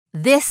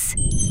This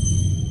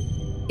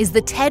is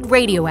the TED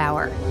Radio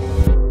Hour.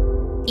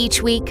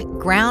 Each week,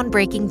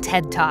 groundbreaking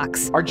TED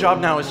Talks. Our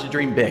job now is to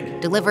dream big.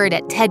 Delivered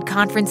at TED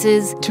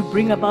conferences. To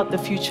bring about the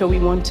future we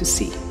want to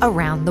see.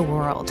 Around the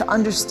world. To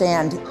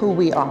understand who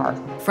we are.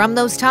 From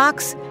those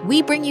talks,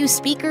 we bring you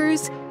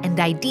speakers and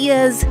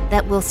ideas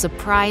that will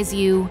surprise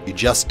you. You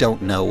just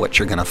don't know what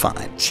you're going to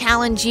find.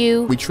 Challenge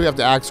you. We truly have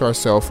to ask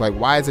ourselves,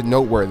 why is it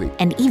noteworthy?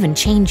 And even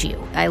change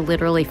you. I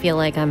literally feel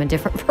like I'm a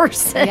different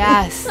person.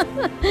 Yes.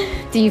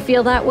 Do you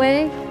feel that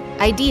way?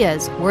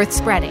 Ideas worth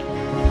spreading.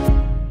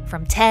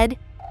 From TED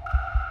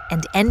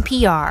and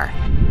NPR.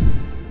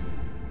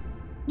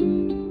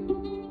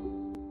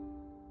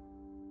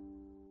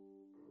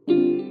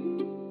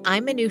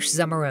 I'm Manoush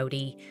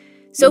Zomorodi.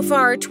 So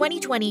far,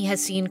 2020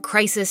 has seen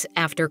crisis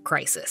after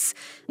crisis.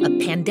 A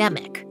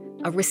pandemic,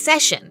 a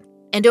recession,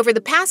 and over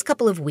the past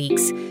couple of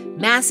weeks,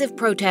 massive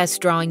protests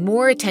drawing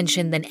more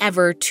attention than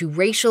ever to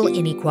racial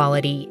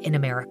inequality in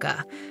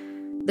America.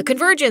 The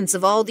convergence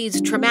of all these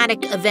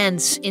traumatic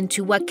events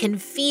into what can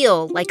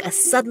feel like a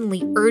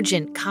suddenly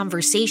urgent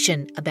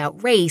conversation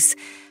about race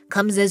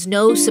comes as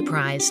no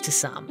surprise to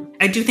some.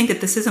 I do think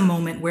that this is a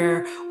moment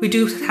where we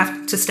do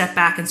have to step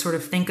back and sort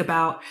of think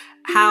about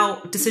how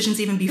decisions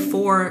even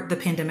before the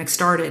pandemic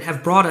started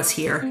have brought us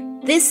here.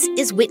 This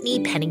is Whitney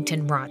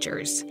Pennington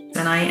Rogers.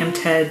 And I am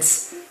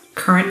TED's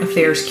current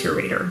affairs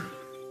curator.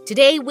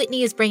 Today,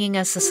 Whitney is bringing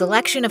us a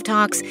selection of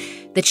talks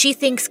that she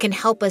thinks can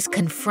help us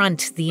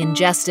confront the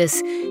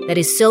injustice that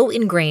is so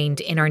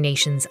ingrained in our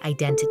nation's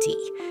identity.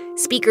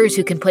 Speakers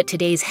who can put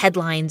today's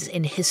headlines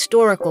in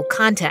historical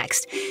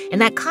context,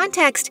 and that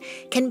context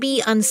can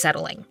be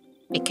unsettling.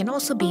 It can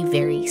also be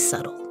very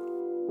subtle.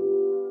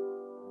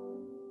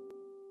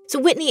 So,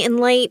 Whitney, in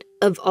light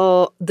of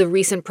all the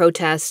recent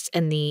protests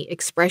and the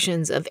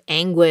expressions of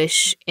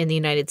anguish in the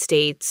United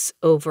States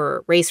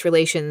over race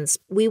relations,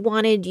 we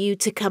wanted you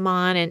to come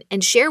on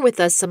and share with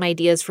us some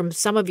ideas from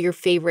some of your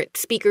favorite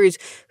speakers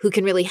who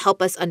can really help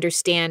us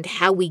understand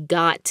how we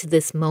got to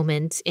this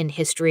moment in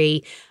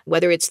history,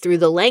 whether it's through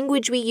the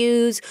language we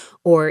use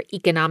or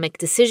economic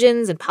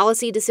decisions and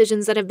policy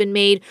decisions that have been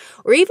made,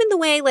 or even the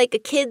way like a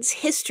kid's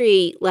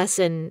history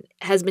lesson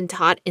has been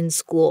taught in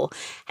school.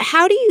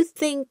 How do you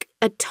think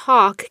a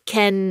talk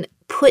can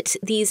put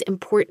these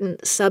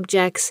important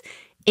subjects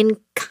in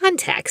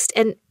context?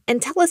 And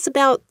tell us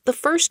about the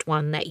first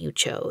one that you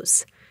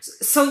chose.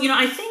 So,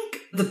 I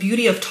think the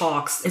beauty of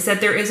talks is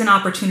that there is an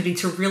opportunity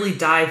to really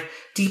dive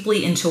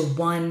deeply into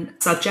one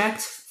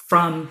subject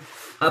from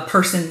a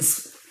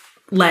person's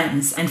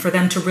lens and for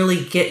them to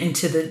really get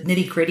into the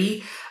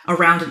nitty-gritty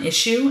around an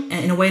issue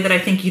in a way that I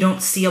think you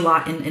don't see a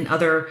lot in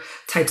other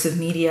types of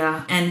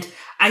media. And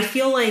I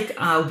feel like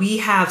we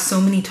have so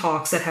many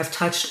talks that have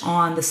touched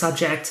on the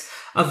subject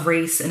of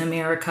race in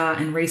America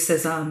and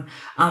racism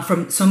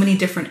from so many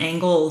different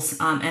angles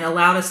and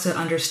allowed us to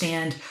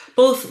understand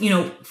both,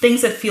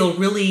 things that feel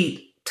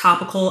really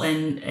topical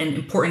and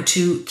important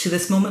to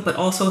this moment, but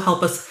also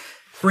help us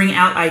bring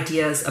out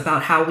ideas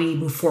about how we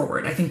move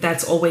forward. I think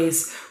that's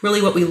always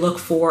really what we look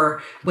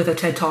for with a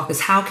TED Talk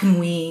is how can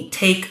we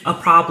take a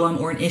problem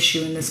or an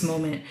issue in this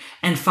moment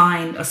and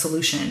find a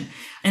solution.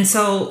 And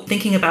so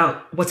thinking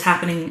about what's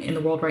happening in the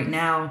world right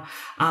now,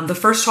 the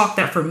first talk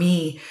that for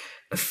me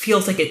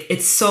feels like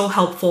it's so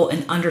helpful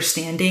in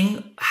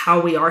understanding how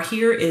we are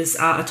here is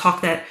a talk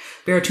that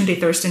Baratunde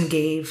Thurston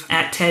gave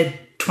at TED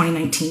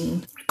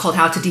 2019 called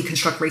How to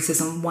Deconstruct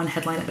Racism, One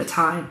Headline at a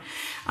Time.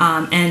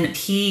 And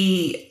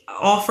he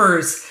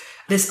offers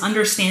this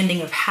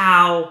understanding of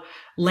how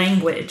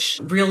language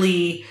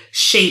really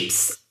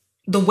shapes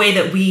the way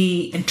that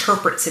we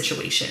interpret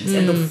situations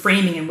and the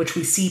framing in which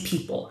we see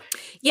people.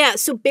 Yeah,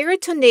 so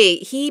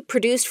Baratunde, he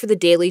produced for The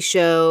Daily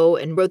Show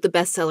and wrote the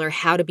bestseller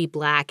How to Be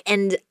Black.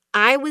 And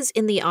I was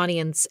in the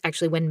audience,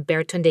 actually, when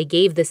Baratunde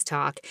gave this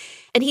talk,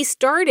 and he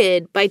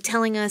started by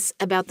telling us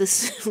about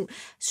this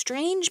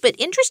strange but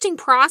interesting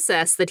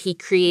process that he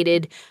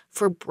created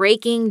for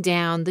breaking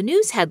down the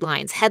news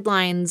headlines.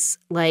 Headlines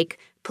like,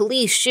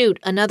 police shoot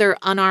another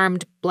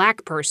unarmed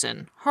black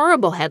person.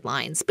 Horrible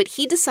headlines. But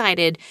he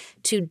decided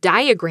to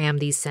diagram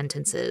these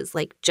sentences,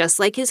 just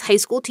like his high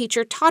school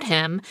teacher taught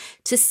him,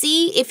 to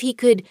see if he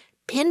could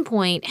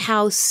pinpoint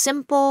how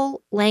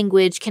simple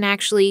language can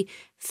actually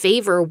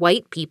favor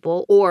white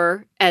people,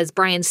 or as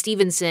Brian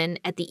Stevenson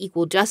at the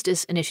Equal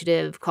Justice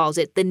Initiative calls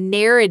it, the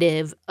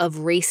narrative of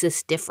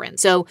racist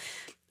difference. So,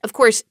 of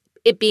course,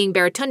 it being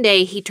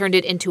Baratunde, he turned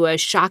it into a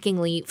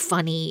shockingly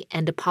funny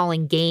and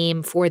appalling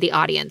game for the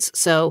audience.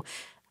 So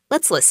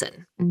let's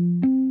listen.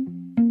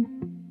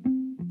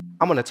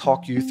 I'm going to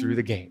talk you through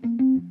the game.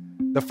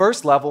 The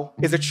first level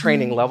is a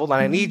training level,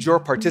 and I need your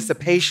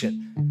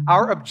participation.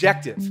 Our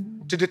objective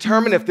to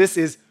determine if this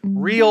is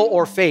real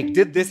or fake.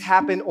 Did this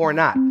happen or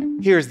not?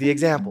 Here's the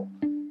example.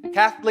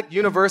 Catholic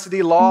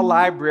University law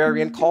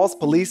librarian calls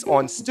police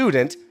on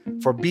student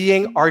for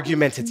being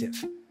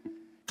argumentative.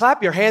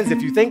 Clap your hands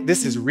if you think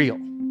this is real.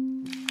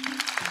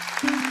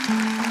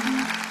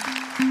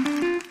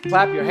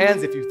 Clap your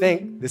hands if you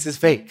think this is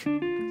fake.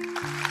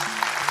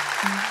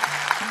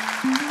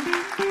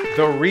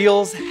 The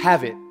reals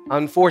have it,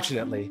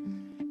 unfortunately.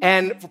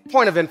 And for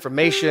point of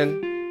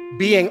information,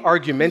 being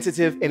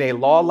argumentative in a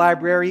law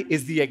library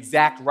is the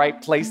exact right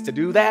place to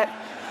do that.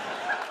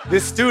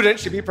 This student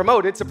should be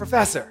promoted to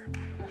professor.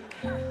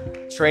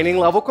 Training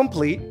level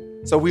complete,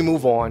 so we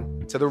move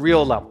on to the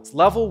real levels.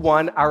 Level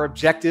 1, our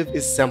objective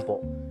is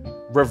simple: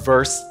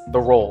 reverse the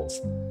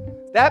roles.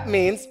 That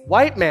means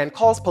white man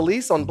calls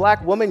police on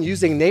black woman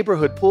using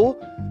neighborhood pool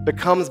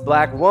becomes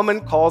black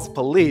woman calls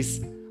police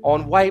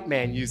on white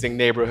man using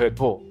neighborhood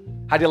pool.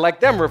 How do you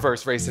like them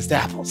reverse racist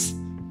apples?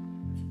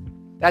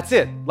 That's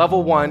it,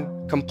 level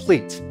 1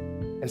 complete.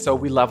 And so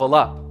we level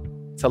up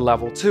to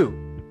level 2,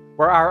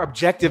 where our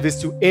objective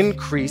is to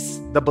increase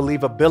the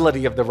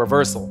believability of the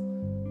reversal.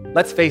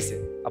 Let's face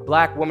it, a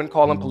black woman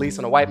calling police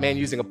on a white man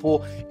using a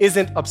pool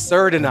isn't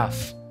absurd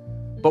enough.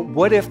 But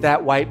what if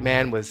that white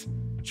man was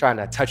trying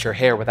to touch her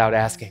hair without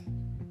asking?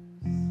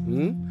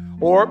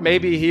 Or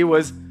maybe he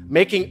was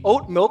making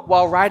oat milk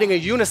while riding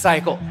a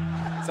unicycle.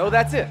 So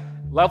that's it,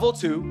 level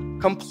 2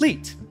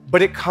 complete.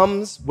 But it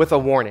comes with a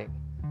warning.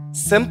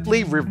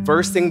 Simply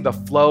reversing the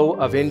flow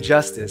of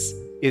injustice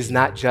is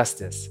not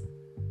justice.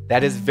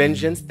 That is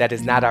vengeance. That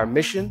is not our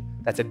mission.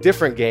 That's a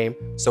different game.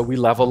 So we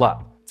level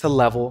up to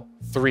level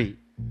 3,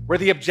 where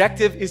the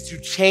objective is to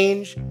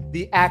change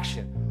the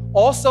action.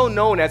 Also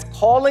known as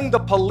calling the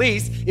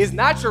police is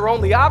not your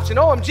only option.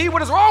 OMG,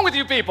 what is wrong with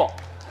you people?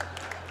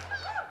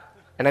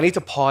 And I need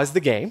to pause the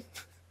game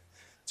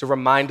to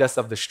remind us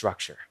of the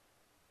structure.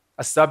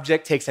 A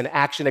subject takes an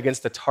action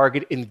against a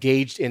target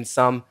engaged in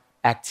some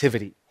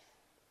activity.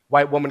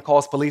 White woman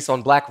calls police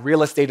on black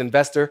real estate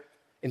investor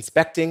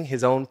inspecting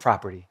his own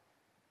property.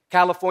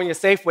 California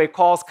Safeway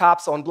calls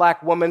cops on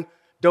black woman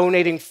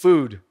donating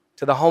food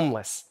to the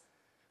homeless.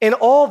 In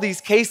all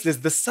these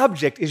cases, the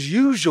subject is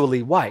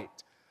usually white.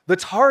 The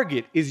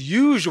target is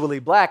usually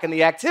black, and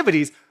the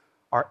activities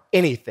are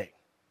anything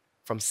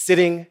from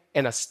sitting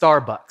in a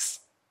Starbucks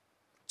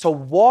to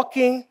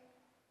walking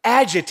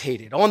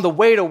agitated on the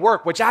way to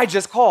work, which I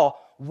just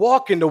call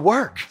walking to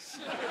work.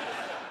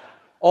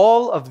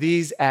 All of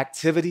these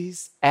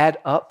activities add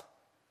up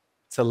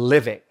to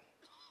living.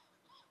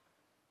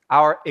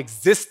 Our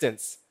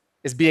existence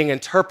is being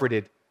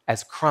interpreted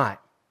as crime.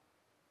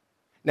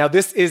 Now,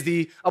 this is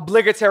the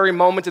obligatory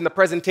moment in the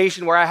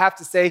presentation where I have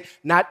to say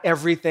not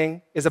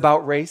everything is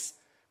about race.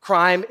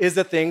 Crime is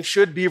a thing,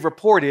 should be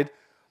reported,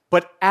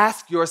 but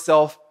ask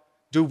yourself,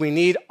 do we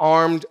need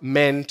armed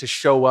men to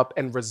show up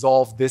and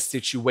resolve this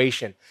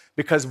situation?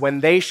 Because when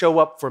they show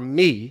up for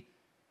me,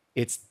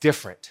 it's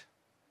different.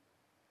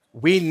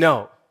 We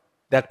know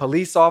that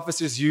police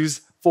officers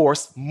use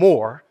force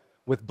more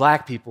with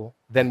black people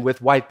than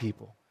with white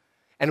people.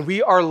 And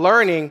we are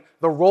learning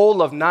the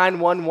role of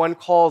 911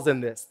 calls in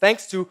this.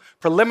 Thanks to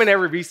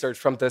preliminary research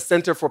from the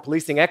Center for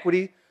Policing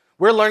Equity,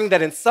 we're learning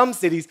that in some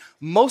cities,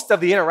 most of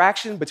the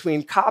interaction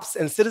between cops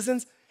and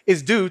citizens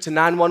is due to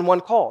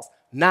 911 calls,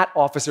 not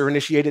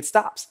officer-initiated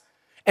stops.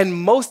 And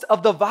most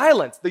of the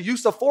violence, the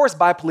use of force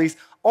by police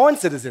on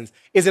citizens,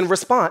 is in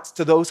response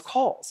to those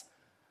calls.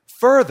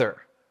 Further,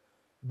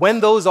 when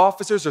those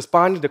officers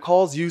responding to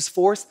calls use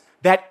force,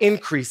 that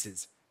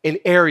increases in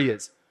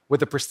areas where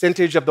the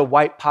percentage of the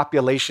white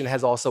population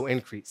has also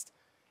increased,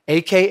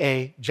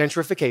 AKA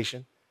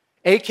gentrification,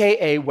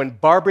 AKA when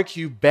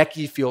Barbecue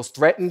Becky feels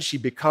threatened, she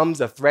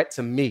becomes a threat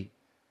to me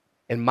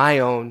in my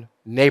own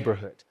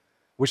neighborhood,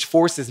 which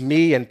forces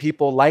me and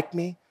people like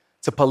me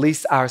to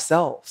police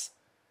ourselves.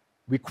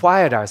 We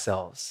quiet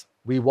ourselves.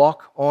 We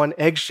walk on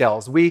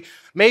eggshells. We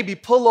maybe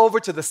pull over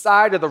to the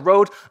side of the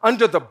road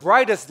under the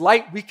brightest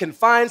light we can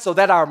find so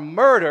that our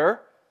murder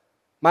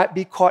might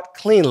be caught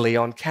cleanly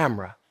on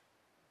camera.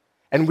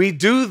 And we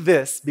do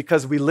this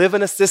because we live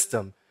in a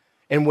system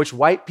in which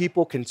white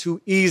people can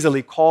too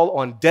easily call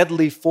on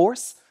deadly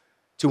force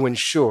to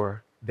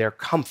ensure their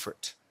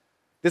comfort.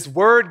 This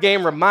word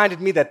game reminded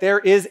me that there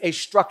is a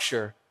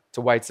structure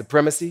to white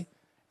supremacy.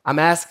 I'm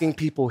asking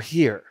people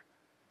here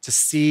to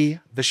see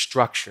the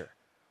structure,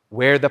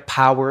 where the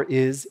power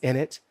is in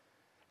it,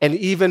 and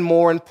even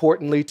more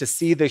importantly, to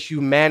see the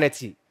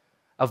humanity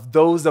of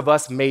those of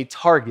us made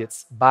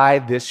targets by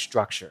this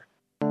structure.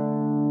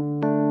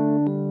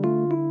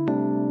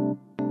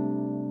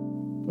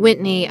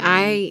 Whitney,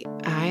 I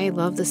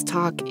love this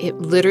talk. It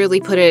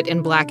literally put it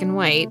in black and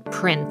white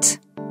print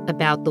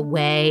about the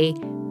way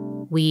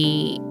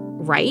we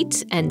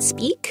write and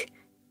speak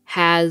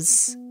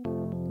has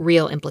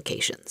real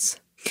implications.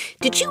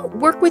 Did you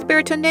work with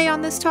Baratunde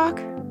on this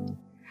talk?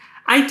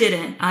 I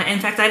didn't. In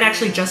fact, I'd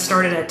actually just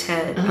started at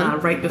TED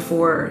right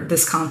before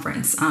this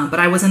conference, but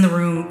I was in the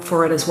room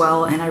for it as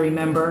well, and I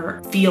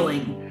remember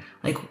feeling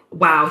like,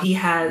 wow, he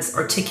has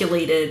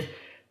articulated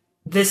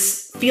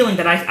this feeling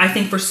that I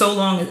think for so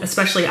long,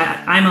 especially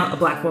I'm a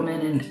black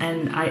woman,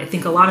 and I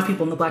think a lot of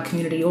people in the black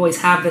community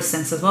always have this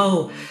sense of,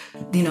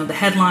 the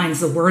headlines,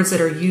 the words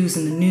that are used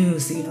in the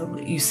news,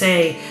 you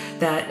say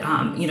that,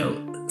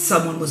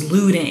 someone was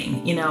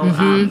looting,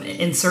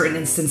 in certain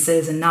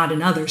instances and not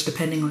in others,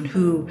 depending on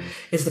who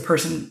is the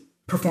person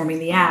performing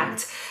the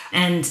act.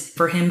 And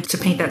for him to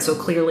paint that so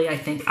clearly, I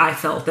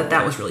felt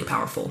that was really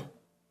powerful.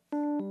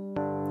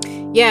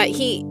 Yeah,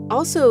 he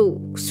also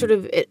sort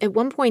of, at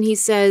one point he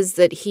says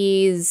that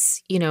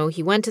he's,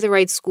 he went to the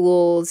right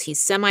schools,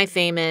 he's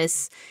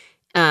semi-famous,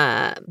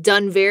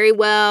 done very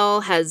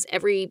well, has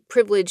every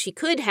privilege he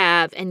could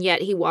have, and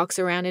yet he walks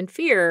around in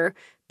fear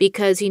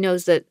because he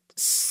knows that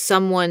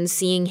someone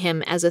seeing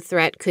him as a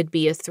threat could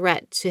be a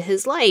threat to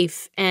his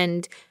life.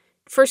 And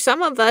for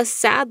some of us,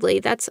 sadly,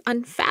 that's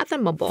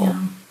unfathomable.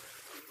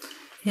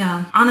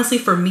 Yeah. Honestly,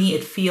 for me,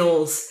 it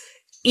feels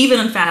even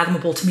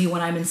unfathomable to me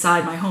when I'm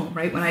inside my home,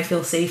 right? When I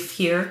feel safe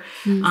here.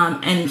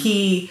 And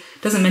he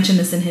doesn't mention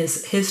this in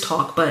his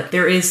talk, but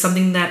there is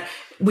something that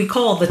we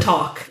call the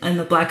talk in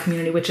the Black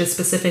community, which is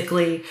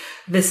specifically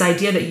this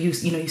idea that you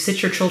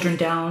sit your children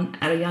down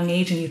at a young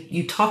age and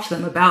you talk to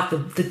them about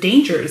the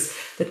dangers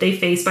that they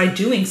face by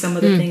doing some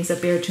of the things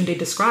that Baratunde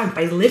described,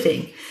 by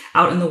living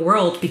out in the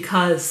world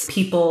because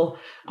people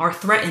are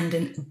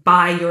threatened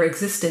by your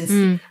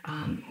existence.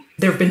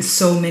 There have been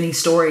so many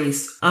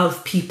stories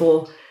of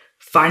people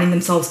finding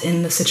themselves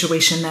in the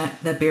situation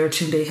that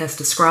Baratunde has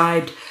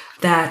described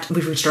that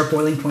we've reached our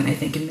boiling point, I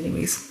think, in many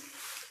ways.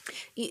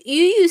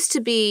 You used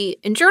to be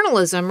in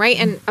journalism, right?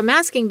 And I'm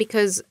asking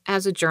because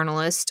as a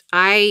journalist,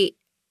 I,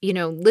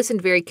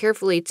 listened very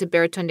carefully to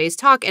Baratunde's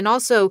talk and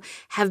also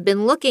have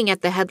been looking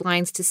at the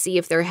headlines to see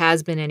if there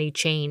has been any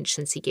change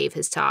since he gave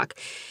his talk.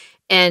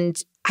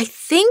 And I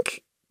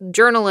think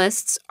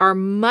journalists are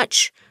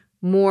much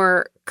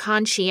more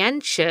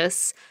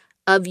conscientious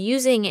of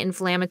using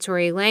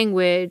inflammatory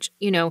language.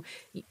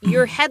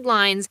 Your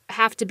headlines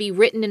have to be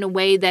written in a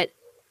way that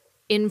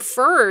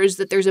infers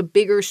that there's a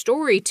bigger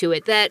story to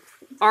it, that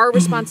our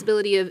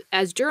responsibility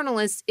as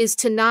journalists is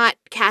to not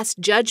cast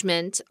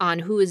judgment on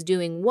who is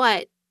doing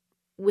what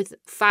with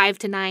 5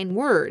 to 9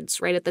 words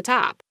right at the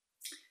top.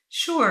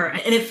 Sure.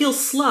 And it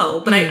feels slow,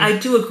 but I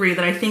do agree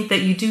that I think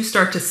that you do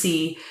start to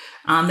see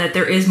that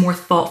there is more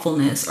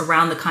thoughtfulness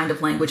around the kind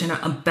of language and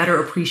a better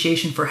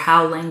appreciation for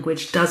how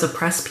language does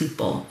oppress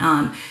people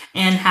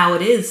and how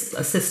it is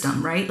a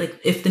system, right? Like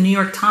if the New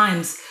York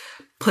Times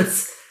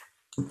puts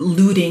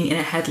looting in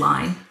a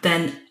headline,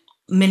 then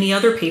many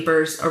other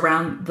papers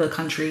around the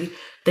country,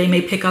 they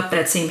may pick up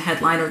that same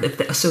headline, or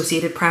the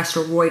Associated Press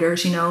or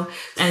Reuters,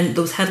 and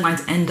those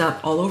headlines end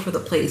up all over the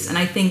place. And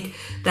I think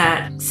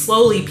that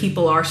slowly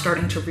people are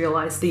starting to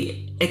realize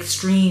the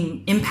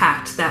extreme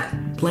impact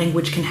that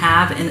language can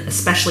have, and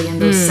especially in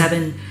those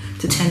 7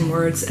 to 10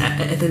 words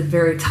at the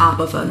very top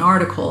of an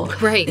article.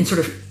 Right. And sort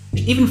of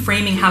even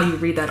framing how you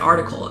read that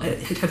article.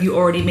 Have you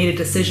already made a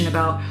decision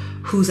about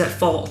who's at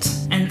fault?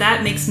 And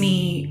that makes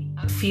me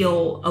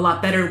feel a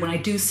lot better when I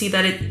do see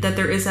that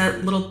there is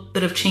that little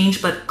bit of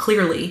change, but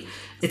clearly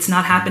it's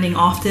not happening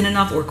often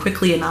enough or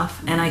quickly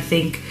enough. And I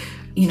think,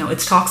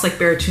 it's talks like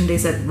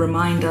Baratunde's that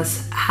remind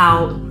us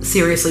how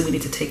seriously we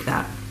need to take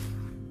that.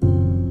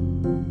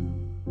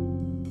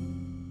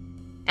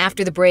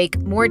 After the break,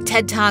 more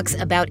TED Talks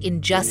about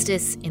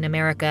injustice in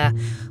America,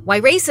 why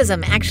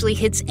racism actually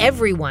hits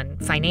everyone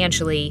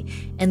financially,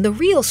 and the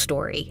real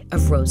story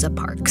of Rosa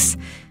Parks.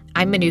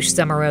 I'm Manoush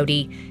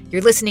Zomorodi.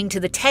 You're listening to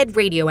the TED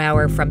Radio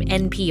Hour from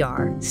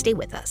NPR. Stay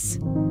with us.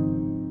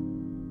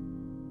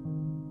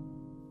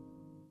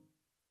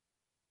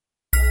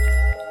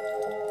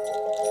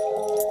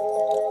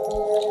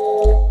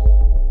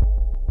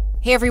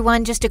 Hey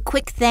everyone, just a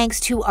quick thanks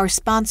to our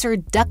sponsor,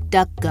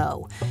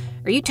 DuckDuckGo.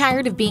 Are you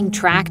tired of being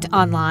tracked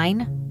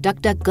online?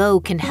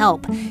 DuckDuckGo can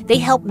help. They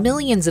help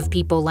millions of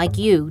people like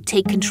you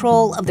take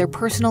control of their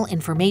personal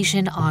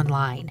information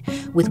online.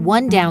 With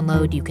one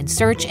download, you can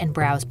search and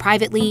browse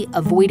privately,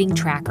 avoiding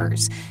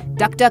trackers.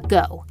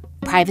 DuckDuckGo.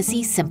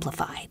 Privacy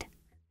simplified.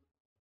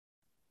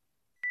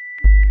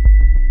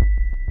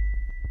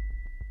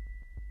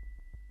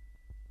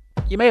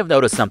 You may have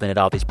noticed something at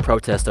all these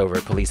protests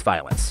over police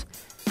violence.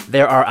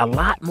 There are a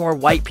lot more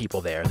white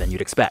people there than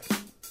you'd expect.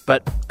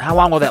 But how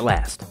long will that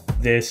last?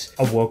 This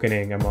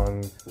awakening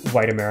among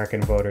white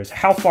American voters,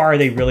 how far are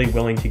they really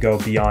willing to go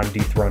beyond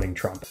dethroning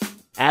Trump?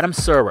 Adam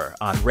Serwer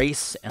on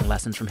race and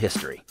lessons from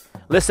history.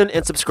 Listen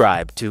and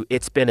subscribe to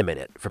It's Been a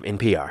Minute from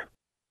NPR.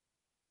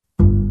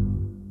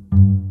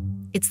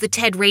 It's the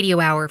TED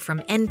Radio Hour from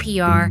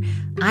NPR.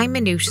 I'm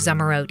Manoush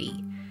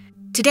Zomorodi.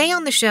 Today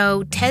on the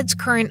show, TED's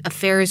current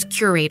affairs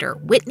curator,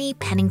 Whitney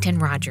Pennington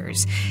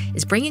Rogers,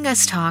 is bringing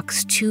us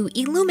talks to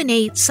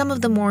illuminate some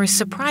of the more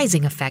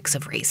surprising effects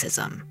of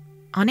racism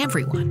on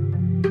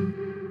everyone.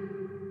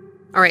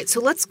 All right, so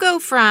let's go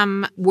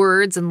from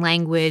words and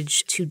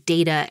language to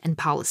data and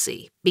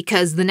policy,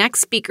 because the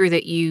next speaker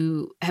that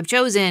you have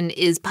chosen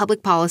is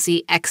public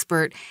policy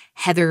expert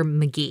Heather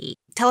McGhee.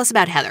 Tell us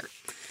about Heather.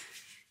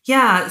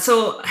 Yeah,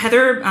 so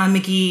Heather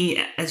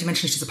McGhee, as you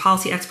mentioned, she's a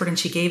policy expert, and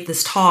she gave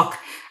this talk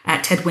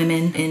at TED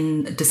Women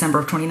in December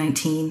of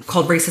 2019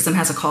 called Racism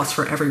Has a Cost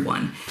for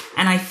Everyone.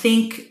 And I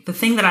think the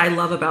thing that I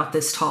love about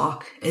this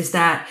talk is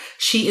that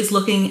she is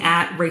looking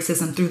at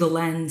racism through the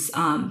lens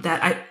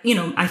that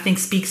I think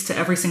speaks to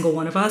every single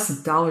one of us,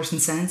 dollars and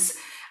cents,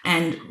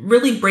 and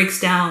really breaks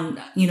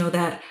down,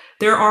 that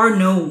there are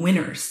no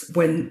winners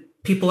when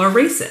people are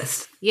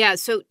racist. Yeah,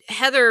 so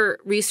Heather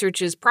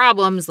researches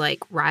problems like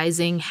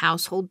rising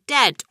household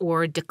debt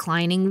or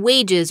declining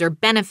wages or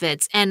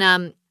benefits. And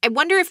I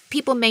wonder if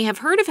people may have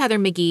heard of Heather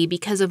McGhee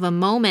because of a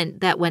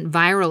moment that went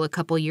viral a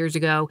couple years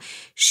ago.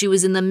 She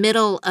was in the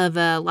middle of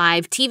a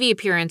live TV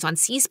appearance on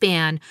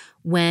C-SPAN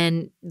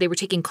when they were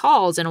taking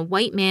calls, and a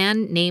white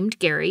man named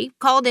Gary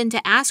called in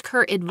to ask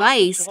her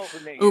advice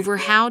over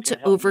how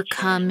to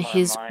overcome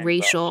his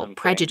racial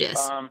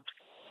prejudice.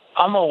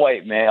 I'm a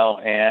white male,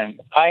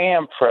 and I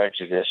am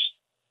prejudiced.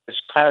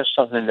 It's kind of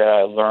something that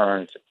I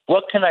learned.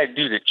 What can I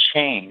do to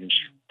change,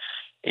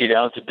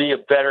 to be a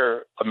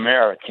better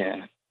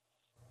American?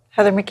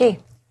 Heather McGhee.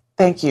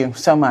 Thank you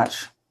so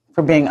much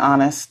for being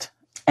honest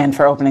and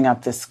for opening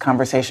up this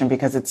conversation,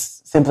 because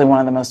it's simply one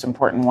of the most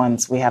important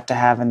ones we have to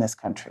have in this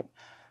country.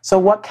 So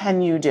what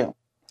can you do?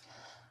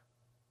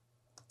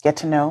 Get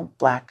to know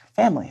Black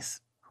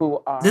families.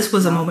 This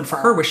was a moment for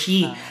her where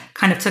she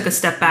kind of took a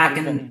step back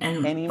and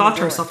thought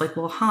to herself, like,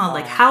 well,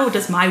 how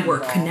does my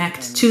work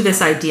connect to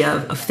this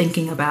idea of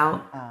thinking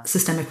about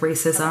systemic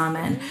racism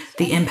and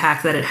the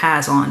impact that it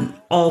has on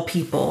all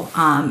people,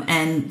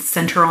 and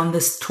sent her on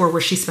this tour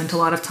where she spent a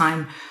lot of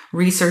time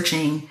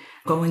researching,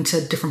 going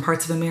to different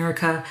parts of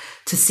America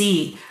to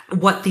see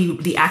what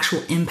the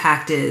actual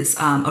impact is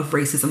of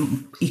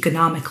racism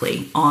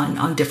economically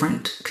on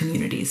different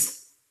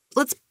communities.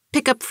 Let's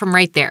pick up from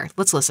right there.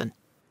 Let's listen.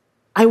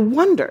 I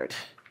wondered,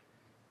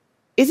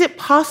 is it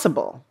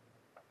possible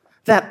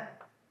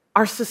that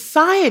our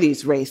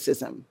society's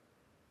racism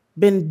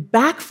been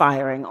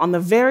backfiring on the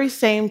very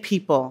same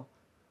people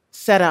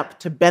set up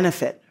to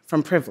benefit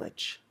from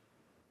privilege?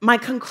 My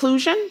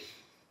conclusion?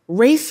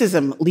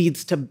 Racism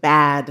leads to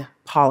bad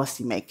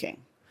policymaking.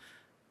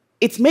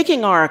 It's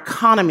making our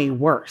economy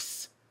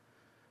worse.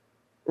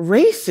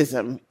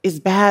 Racism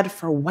is bad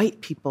for white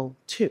people,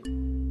 too.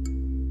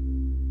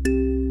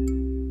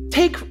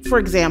 Take, for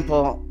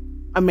example,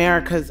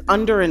 America's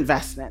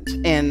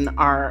underinvestment in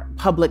our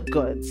public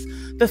goods,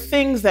 the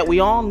things that we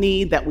all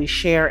need that we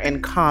share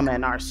in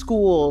common, our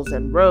schools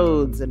and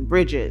roads and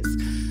bridges.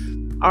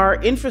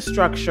 Our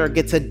infrastructure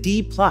gets a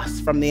D+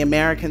 from the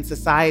American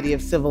Society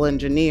of Civil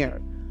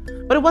Engineers,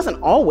 but it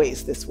wasn't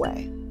always this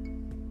way.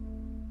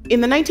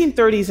 In the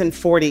 1930s and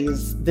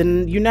 40s, the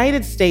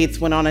United States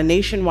went on a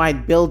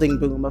nationwide building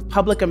boom of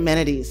public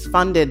amenities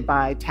funded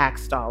by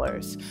tax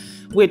dollars,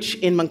 which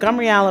in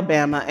Montgomery,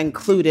 Alabama,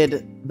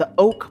 included the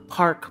Oak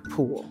Park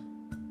Pool,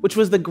 which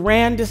was the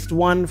grandest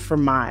one for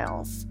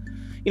miles.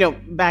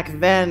 Back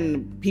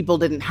then, people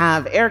didn't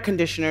have air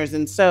conditioners,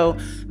 and so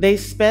they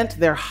spent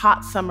their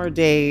hot summer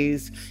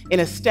days in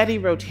a steady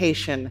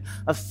rotation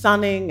of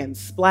sunning and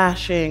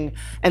splashing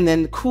and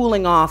then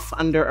cooling off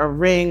under a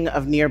ring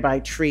of nearby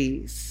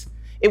trees.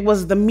 It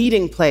was the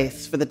meeting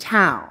place for the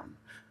town.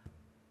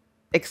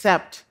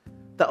 Except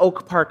the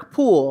Oak Park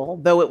Pool,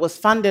 though it was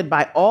funded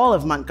by all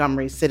of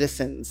Montgomery's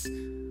citizens,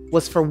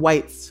 was for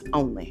whites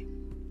only.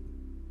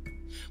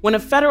 When a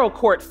federal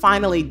court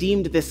finally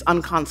deemed this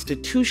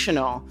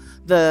unconstitutional,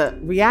 the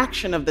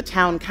reaction of the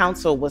town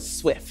council was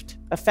swift.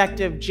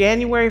 Effective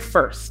January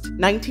 1st,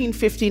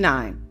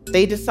 1959,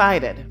 they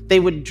decided they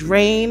would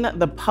drain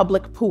the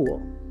public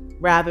pool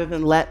rather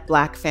than let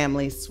Black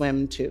families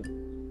swim too.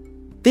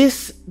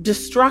 This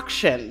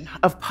destruction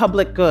of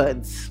public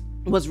goods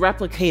was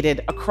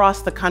replicated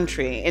across the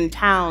country in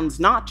towns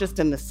not just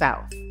in the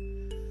South.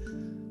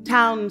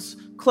 Towns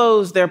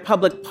closed their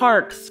public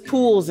parks,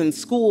 pools, and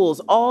schools,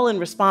 all in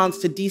response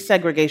to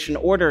desegregation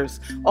orders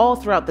all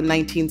throughout the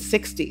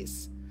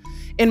 1960s.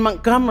 In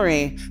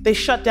Montgomery, they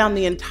shut down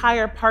the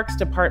entire parks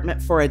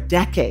department for a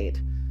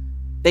decade.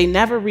 They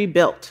never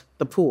rebuilt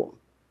the pool.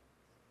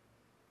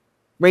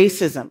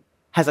 Racism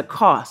has a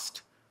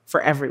cost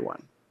for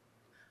everyone.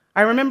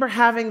 I remember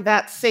having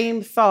that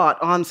same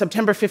thought on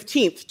September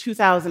 15th,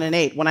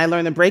 2008, when I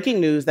learned the breaking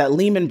news that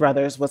Lehman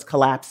Brothers was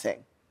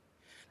collapsing.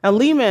 Now,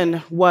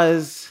 Lehman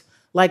was,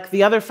 like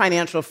the other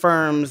financial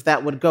firms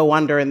that would go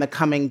under in the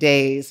coming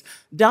days,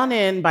 done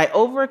in by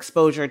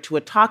overexposure to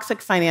a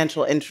toxic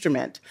financial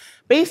instrument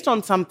based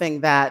on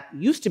something that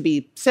used to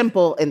be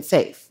simple and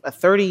safe, a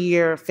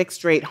 30-year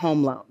fixed-rate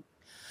home loan.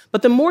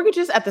 But the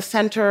mortgages at the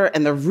center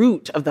and the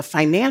root of the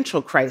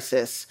financial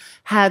crisis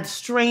had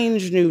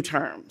strange new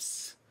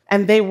terms.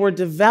 And they were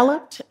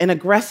developed and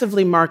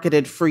aggressively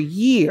marketed for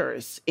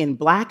years in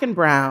Black and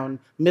brown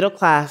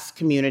middle-class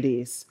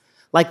communities,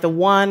 like the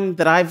one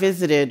that I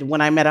visited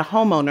when I met a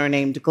homeowner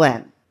named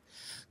Glenn.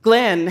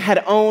 Glenn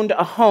had owned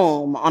a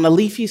home on a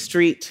leafy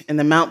street in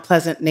the Mount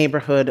Pleasant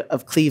neighborhood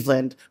of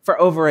Cleveland for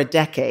over a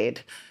decade.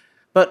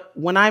 But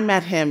when I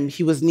met him,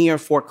 he was near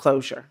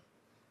foreclosure.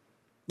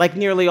 Like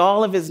nearly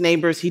all of his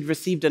neighbors, he'd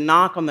received a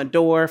knock on the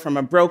door from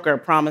a broker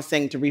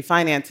promising to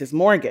refinance his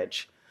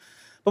mortgage.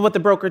 But what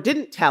the broker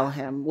didn't tell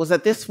him was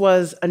that this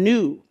was a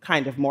new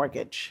kind of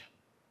mortgage.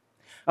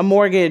 A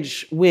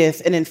mortgage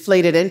with an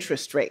inflated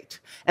interest rate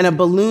and a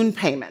balloon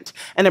payment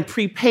and a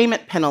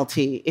prepayment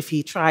penalty if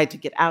he tried to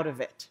get out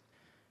of it.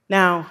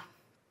 Now,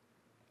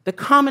 the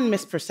common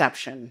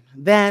misperception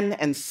then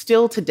and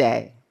still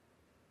today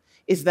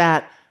is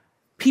that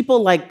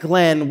people like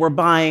Glenn were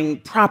buying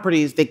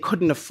properties they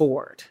couldn't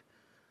afford,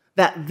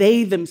 that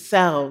they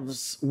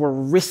themselves were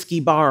risky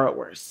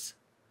borrowers.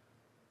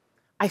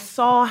 I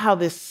saw how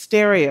this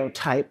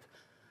stereotype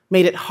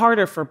made it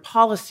harder for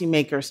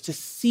policymakers to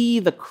see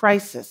the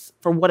crisis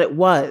for what it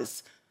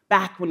was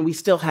back when we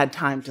still had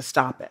time to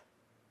stop it.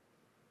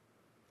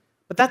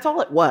 But that's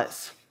all it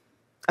was,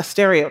 a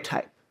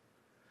stereotype.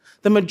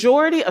 The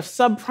majority of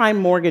subprime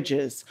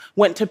mortgages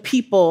went to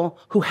people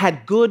who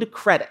had good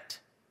credit,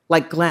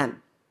 like Glenn.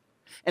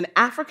 And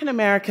African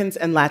Americans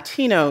and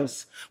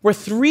Latinos were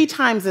 3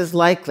 times as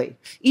likely,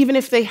 even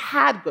if they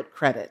had good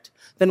credit,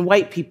 than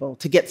white people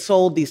to get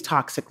sold these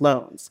toxic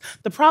loans.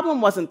 The problem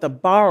wasn't the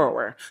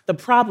borrower, the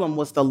problem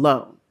was the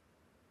loan.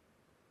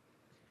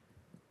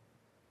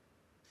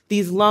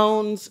 These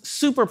loans,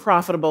 super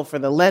profitable for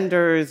the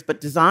lenders,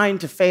 but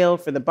designed to fail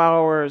for the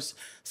borrowers,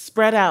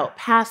 spread out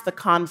past the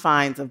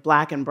confines of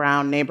Black and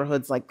brown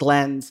neighborhoods like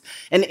Glenn's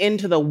and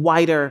into the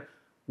whiter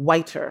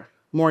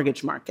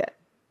mortgage market.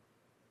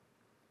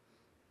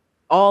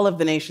 All of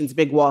the nation's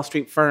big Wall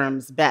Street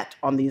firms bet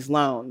on these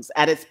loans.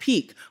 At its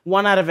peak,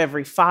 1 out of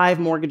every 5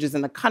 mortgages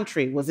in the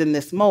country was in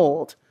this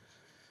mold.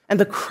 And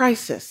the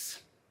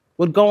crisis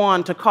would go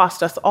on to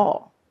cost us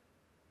all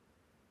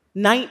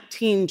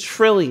 $19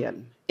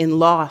 trillion in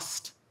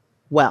lost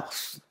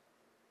wealth,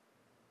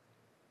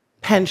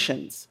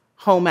 pensions,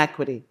 home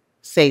equity,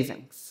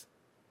 savings.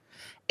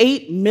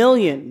 8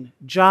 million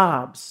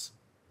jobs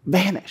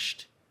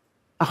vanished,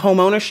 a home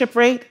ownership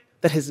rate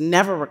that has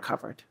never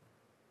recovered.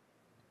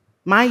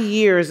 My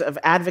years of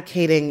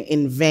advocating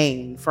in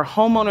vain for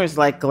homeowners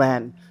like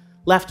Glenn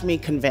left me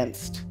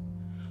convinced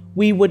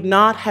we would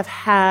not have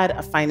had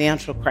a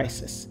financial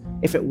crisis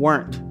if it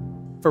weren't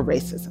for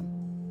racism.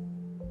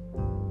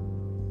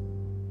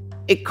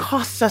 It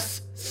costs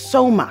us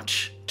so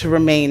much to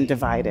remain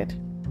divided.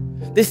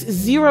 This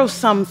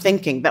zero-sum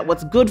thinking that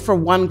what's good for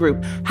one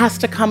group has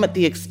to come at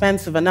the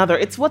expense of another,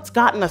 it's what's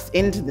gotten us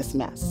into this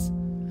mess.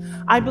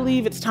 I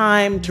believe it's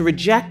time to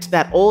reject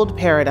that old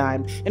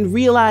paradigm and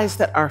realize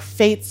that our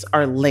fates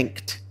are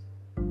linked.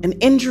 An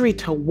injury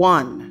to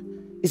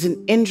one is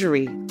an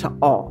injury to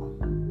all.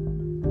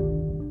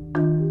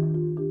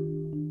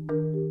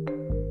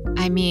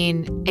 I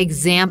mean,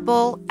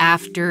 example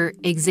after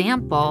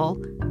example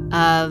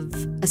of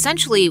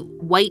essentially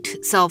white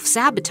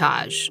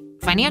self-sabotage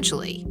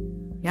financially.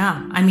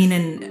 Yeah, I mean,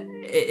 and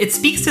it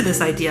speaks to this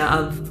idea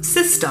of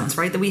systems,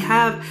 right? That we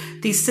have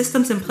these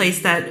systems in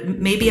place that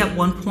maybe at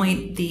one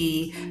point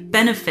the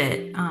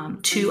benefit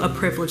to a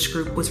privileged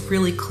group was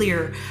really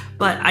clear.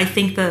 But I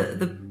think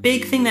the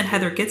big thing that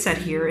Heather gets at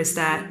here is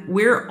that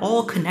we're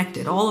all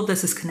connected. All of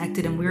this is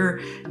connected, and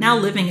we're now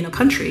living in a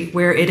country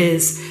where it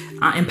is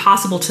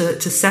impossible to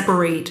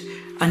separate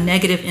a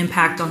negative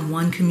impact on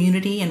one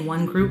community and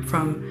one group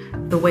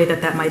from the way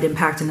that might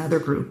impact another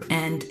group.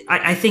 And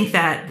I think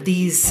that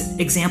these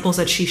examples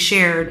that she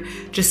shared,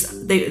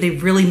 just they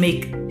really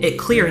make it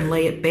clear and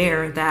lay it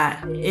bare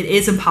that it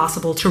is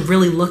impossible to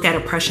really look at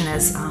oppression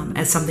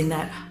as something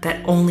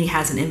that only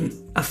has an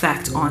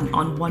effect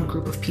on one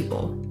group of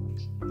people.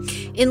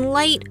 In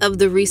light of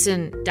the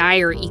recent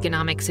dire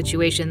economic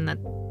situation that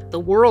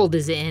the world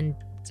is in,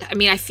 I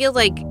mean, I feel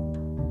like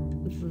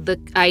the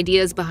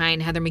ideas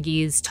behind Heather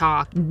McGhee's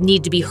talk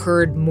need to be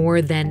heard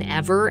more than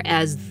ever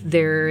as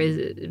there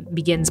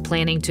begins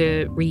planning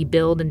to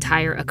rebuild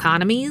entire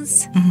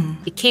economies.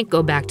 Mm-hmm. It can't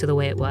go back to the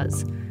way it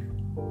was.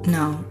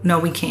 No,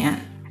 we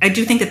can't. I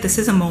do think that this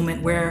is a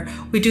moment where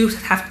we do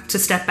have to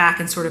step back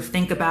and sort of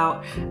think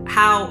about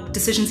how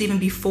decisions even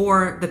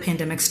before the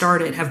pandemic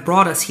started have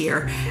brought us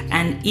here.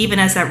 And even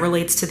as that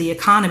relates to the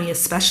economy,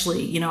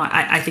 especially,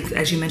 I think,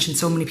 as you mentioned,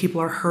 so many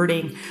people are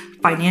hurting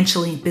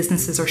financially,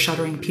 businesses are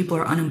shuttering, people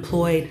are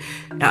unemployed,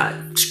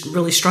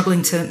 really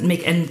struggling to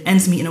make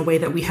ends meet in a way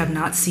that we have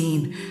not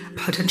seen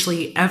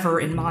potentially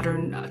ever in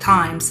modern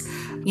times.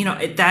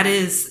 That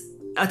is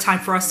a time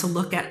for us to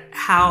look at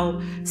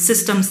how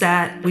systems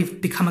that we've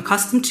become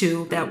accustomed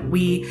to, that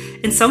we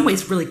in some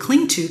ways really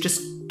cling to,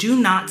 just do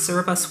not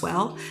serve us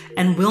well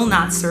and will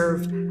not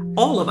serve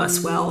all of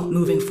us well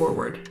moving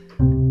forward.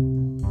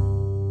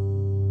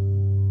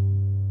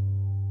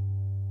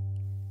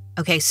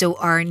 Okay, so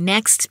our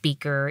next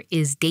speaker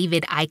is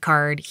David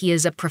Icard. He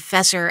is a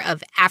professor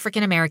of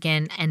African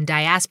American and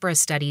diaspora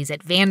studies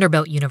at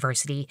Vanderbilt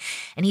University,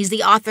 and he's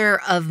the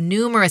author of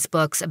numerous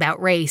books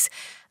about race.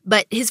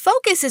 But his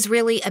focus is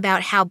really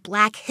about how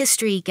Black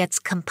history gets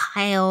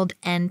compiled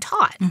and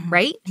taught,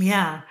 right?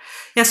 Yeah.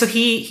 So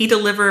he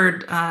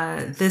delivered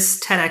this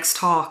TEDx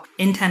talk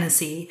in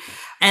Tennessee,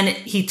 and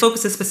he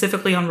focuses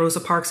specifically on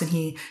Rosa Parks, and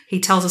he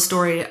tells a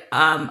story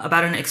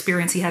about an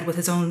experience he had with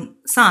his own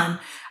son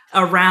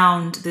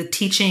around the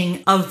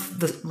teaching of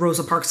the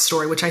Rosa Parks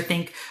story, which I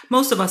think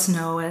most of us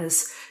know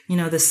as,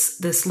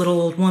 this little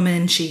old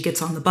woman. She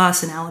gets on the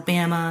bus in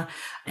Alabama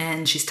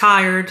and she's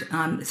tired.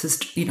 This is,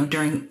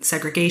 during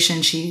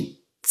segregation. She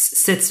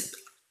sits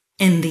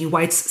in the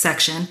whites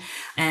section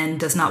and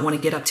does not want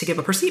to get up to give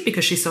up her seat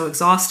because she's so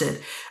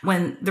exhausted.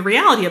 When the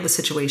reality of the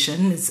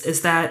situation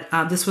is that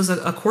this was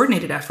a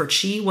coordinated effort.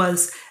 She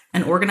was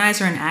an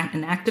organizer and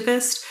an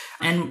activist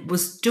and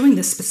was doing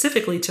this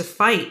specifically to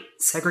fight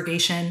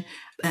segregation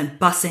and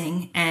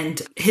busing.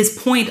 And his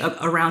point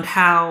around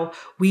how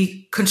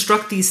we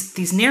construct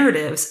these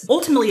narratives,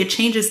 ultimately it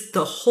changes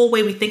the whole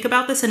way we think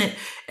about this. And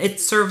it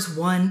serves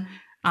one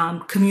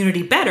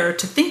community better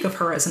to think of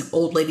her as an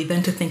old lady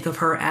than to think of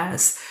her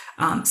as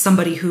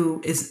somebody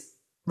who is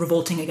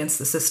revolting against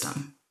the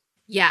system.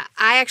 Yeah,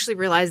 I actually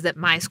realized that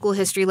my school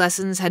history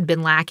lessons had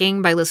been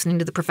lacking by listening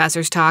to the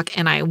professor's talk,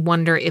 and I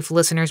wonder if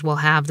listeners will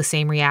have the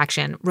same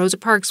reaction. Rosa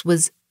Parks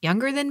was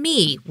younger than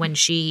me when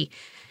she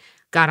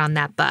got on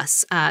that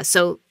bus.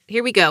 So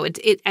here we go.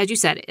 It as you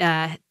said,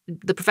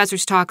 the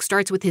professor's talk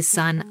starts with his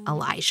son,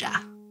 Elijah.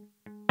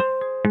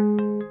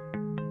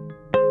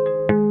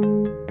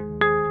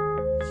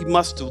 He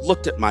must have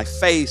looked at my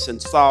face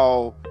and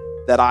saw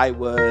that I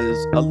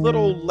was a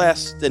little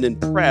less than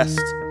impressed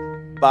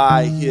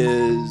by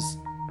his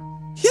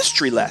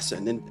history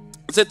lesson. And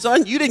I said,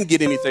 son, you didn't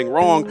get anything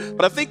wrong,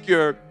 but I think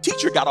your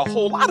teacher got a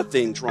whole lot of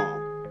things wrong.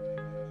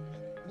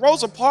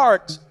 Rosa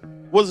Parks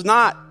was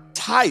not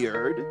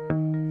tired.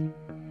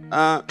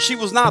 She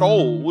was not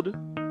old.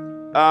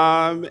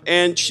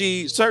 And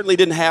she certainly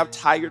didn't have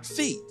tired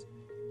feet.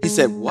 He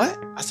said, what?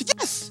 I said,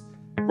 yes.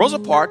 Rosa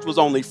Parks was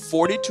only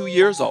 42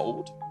 years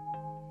old.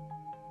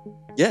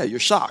 Yeah, you're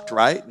shocked,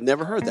 right?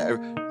 Never heard that.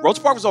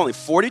 Rosa Parks was only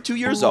 42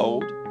 years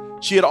old.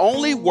 She had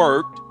only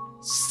worked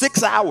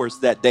 6 hours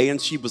that day, and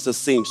she was a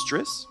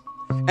seamstress,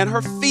 and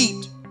her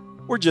feet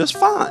were just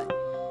fine.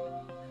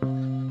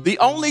 The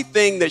only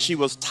thing that she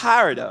was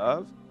tired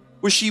of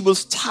was she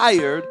was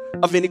tired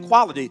of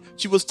inequality.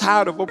 She was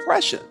tired of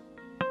oppression.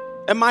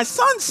 And my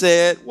son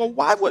said, well,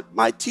 why would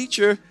my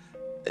teacher,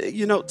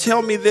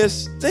 tell me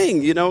this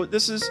thing?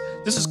 This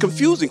is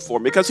confusing for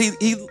me, because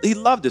he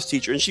loved this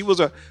teacher, and she was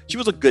a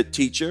good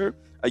teacher,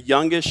 a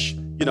youngish,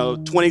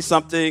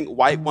 20-something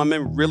white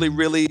woman, really,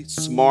 really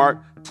smart,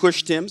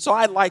 pushed him. So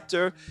I liked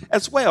her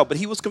as well. But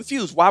he was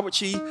confused. Why would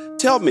she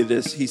tell me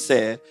this, he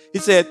said. He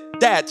said,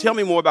 Dad, tell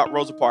me more about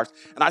Rosa Parks.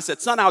 And I said,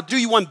 son, I'll do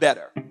you one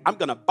better. I'm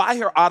going to buy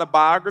her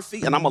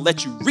autobiography, and I'm going to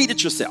let you read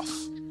it yourself.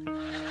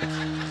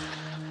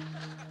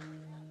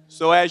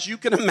 So as you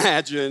can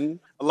imagine,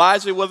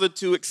 Elijah wasn't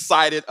too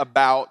excited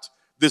about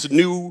this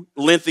new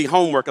lengthy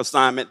homework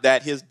assignment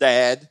that his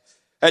dad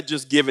had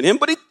just given him.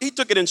 But he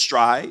took it in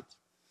stride.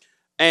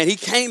 And he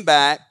came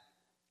back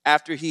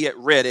after he had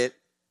read it,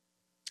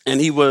 and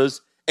he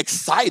was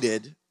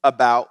excited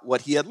about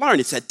what he had learned.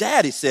 He said,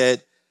 Dad, he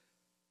said,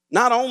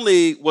 not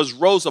only was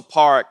Rosa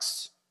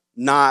Parks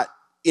not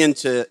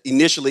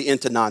initially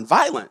into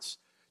nonviolence,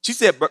 she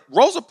said, but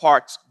Rosa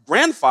Parks'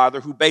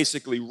 grandfather, who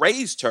basically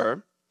raised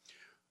her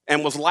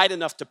and was light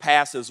enough to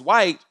pass as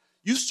white,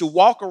 used to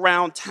walk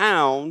around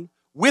town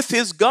with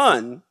his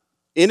gun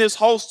in his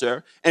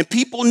holster, and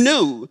people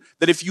knew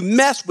that if you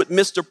messed with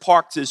Mr.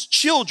 Parks'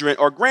 children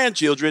or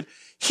grandchildren,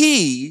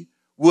 he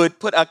would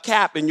put a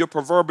cap in your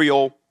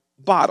proverbial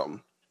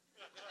bottom,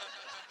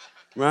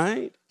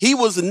 right? He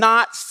was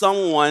not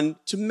someone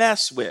to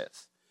mess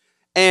with.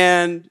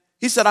 And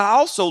he said, I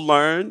also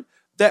learned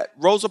that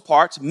Rosa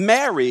Parks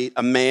married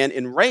a man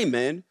in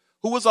Raymond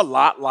who was a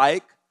lot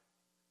like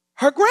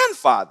her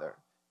grandfather.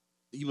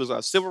 He was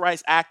a civil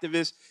rights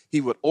activist. He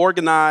would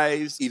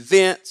organize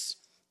events.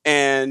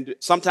 And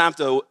sometimes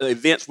the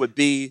events would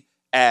be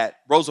at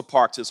Rosa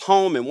Parks'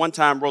 home. And one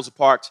time Rosa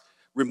Parks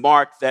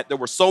remarked that there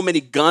were so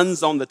many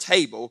guns on the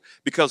table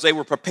because they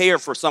were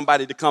prepared for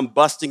somebody to come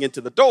busting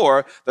into the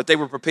door, that they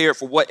were prepared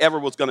for whatever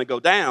was going to go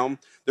down.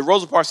 The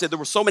Rosa Parks said there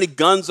were so many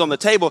guns on the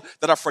table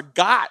that I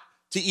forgot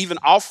to even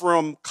offer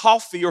them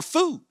coffee or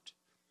food.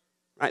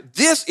 Right?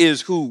 This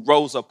is who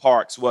Rosa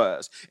Parks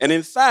was. And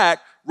in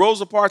fact,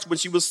 Rosa Parks, when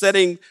she was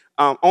sitting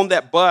on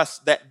that bus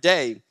that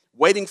day,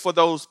 waiting for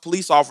those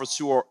police officers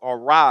to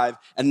arrive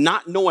and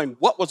not knowing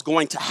what was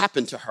going to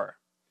happen to her,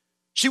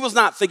 she was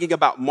not thinking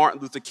about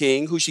Martin Luther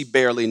King, who she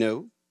barely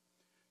knew.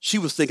 She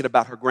was thinking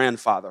about her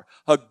grandfather,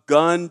 her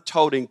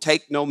gun-toting,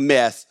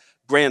 take-no-mess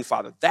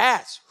grandfather.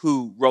 That's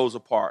who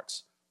Rosa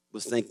Parks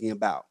was thinking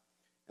about.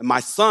 And my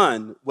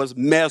son was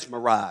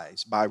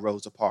mesmerized by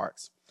Rosa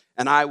Parks.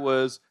 And I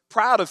was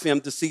proud of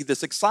him to see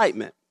this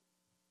excitement.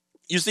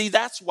 You see,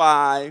 that's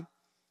why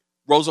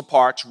Rosa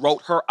Parks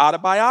wrote her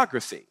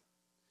autobiography.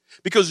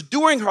 Because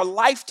during her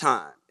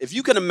lifetime, if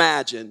you can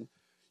imagine,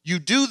 you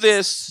do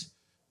this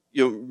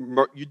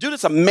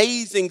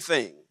amazing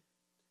thing.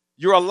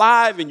 You're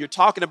alive and you're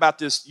talking about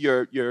this,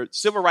 your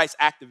civil rights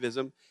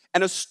activism,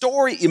 and a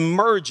story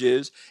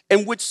emerges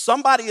in which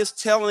somebody is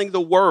telling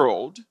the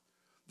world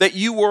that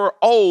you were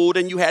old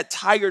and you had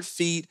tired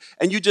feet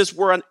and you just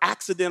were an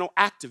accidental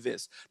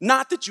activist.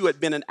 Not that you had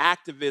been an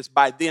activist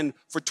by then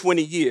for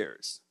 20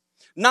 years.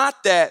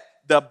 Not that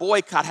the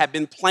boycott had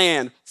been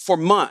planned for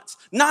months.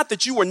 Not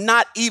that you were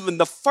not even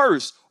the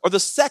first or the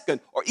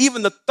second or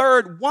even the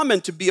third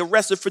woman to be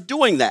arrested for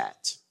doing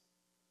that.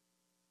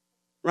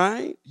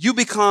 right? You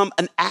become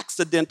an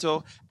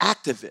accidental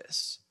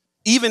activist,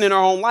 even in her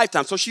own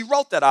lifetime. So she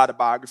wrote that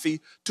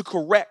autobiography to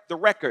correct the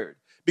record,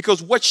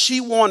 because what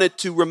she wanted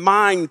to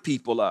remind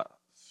people of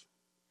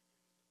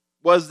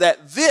was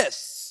that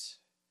this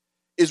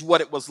is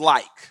what it was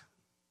like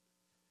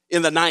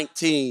in the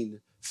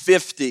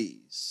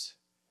 1950s,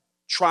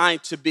 trying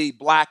to be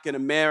Black in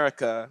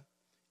America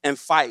and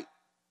fight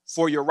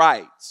for your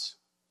rights.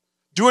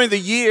 During the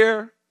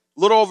year,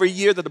 little over a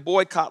year that the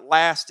boycott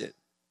lasted,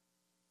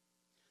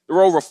 there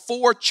were over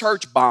 4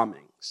 church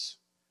bombings.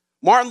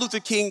 Martin Luther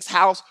King's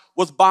house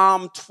was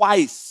bombed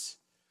twice.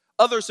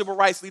 Other civil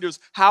rights leaders'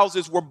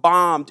 houses were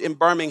bombed in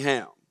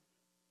Birmingham.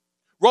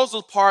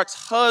 Rosa Parks'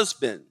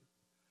 husband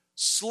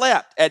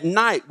slept at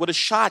night with a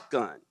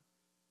shotgun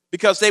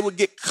because they would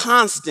get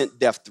constant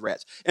death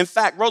threats. In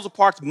fact, Rosa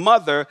Parks'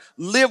 mother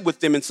lived with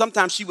them, and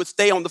sometimes she would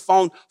stay on the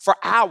phone for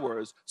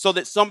hours so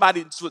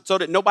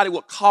that nobody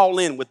would call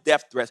in with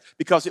death threats,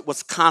 because it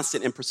was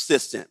constant and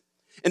persistent.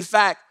 In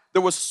fact,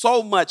 there was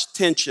so much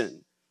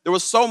tension, there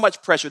was so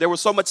much pressure, there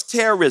was so much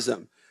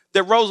terrorism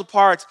that Rosa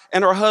Parks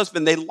and her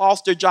husband, they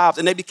lost their jobs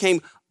and they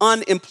became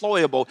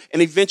unemployable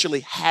and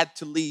eventually had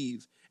to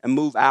leave and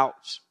move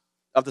out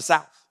of the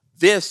South.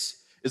 This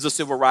is a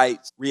civil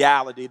rights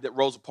reality that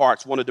Rosa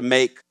Parks wanted to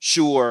make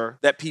sure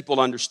that people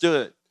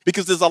understood,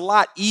 because it's a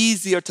lot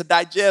easier to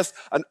digest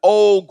an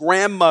old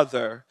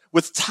grandmother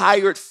with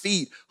tired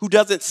feet who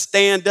doesn't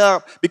stand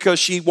up because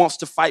she wants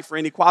to fight for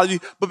inequality,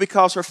 but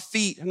because her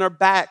feet and her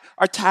back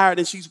are tired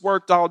and she's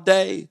worked all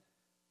day.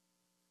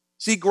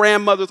 See,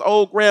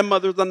 old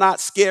grandmothers are not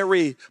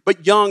scary,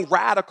 but young,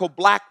 radical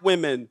Black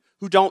women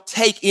who don't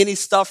take any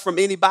stuff from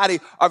anybody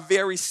are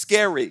very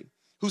scary,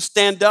 who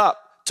stand up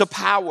to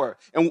power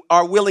and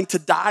are willing to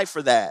die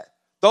for that.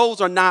 Those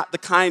are not the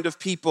kind of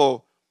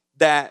people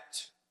that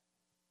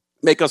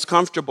make us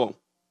comfortable.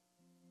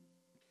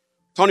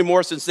 Toni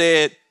Morrison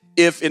said,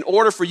 if in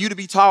order for you to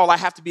be tall, I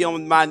have to be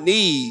on my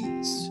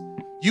knees,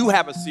 you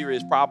have a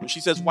serious problem.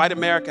 She says, white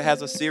America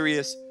has a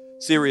serious,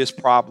 serious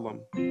problem.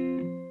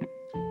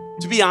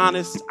 To be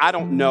honest, I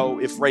don't know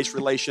if race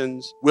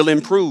relations will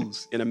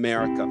improve in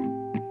America.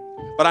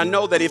 But I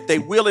know that if they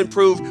will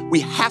improve,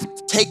 we have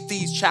to take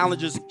these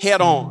challenges head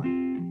on.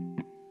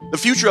 The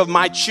future of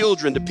my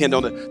children depend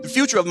on it. The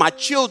future of my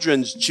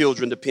children's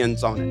children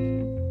depends on it.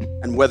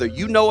 And whether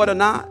you know it or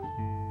not,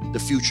 the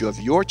future of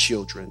your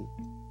children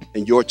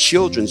and your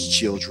children's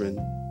children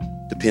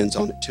depends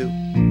on it too.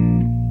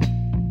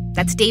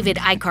 That's David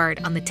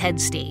Eichart on the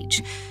TED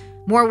stage.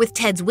 More with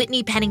TED's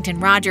Whitney Pennington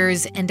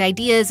Rogers and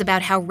ideas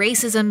about how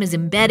racism is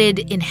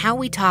embedded in how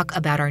we talk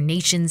about our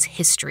nation's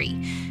history.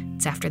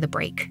 It's after the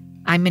break.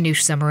 I'm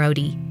Manoush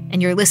Zomorodi,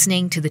 and you're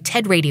listening to the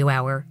TED Radio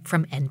Hour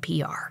from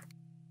NPR.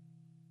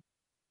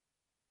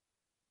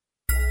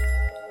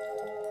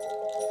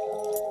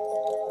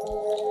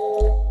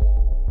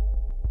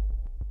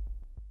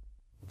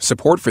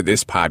 Support for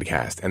this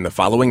podcast and the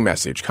following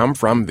message come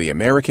from the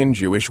American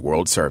Jewish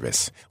World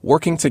Service,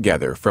 working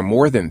together for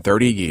more than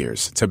 30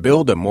 years to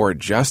build a more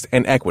just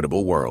and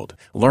equitable world.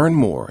 Learn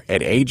more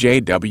at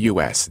ajws.org.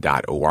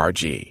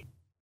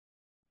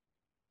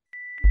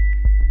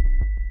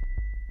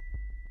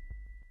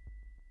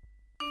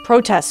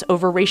 Protests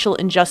over racial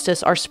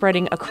injustice are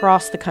spreading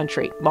across the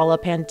country while a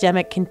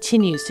pandemic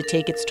continues to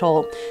take its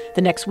toll.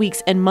 The next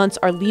weeks and months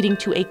are leading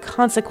to a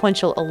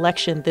consequential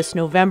election this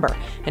November.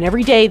 And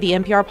every day, the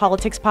NPR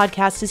Politics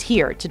Podcast is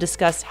here to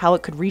discuss how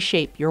it could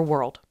reshape your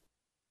world.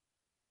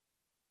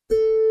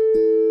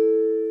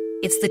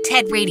 It's the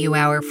TED Radio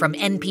Hour from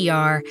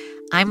NPR.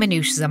 I'm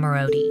Manoush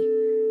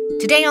Zomorodi.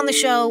 Today on the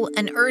show,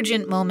 an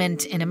urgent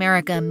moment in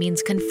America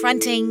means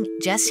confronting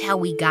just how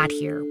we got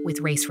here with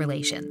race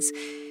relations.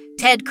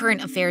 TED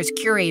Current Affairs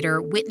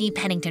curator Whitney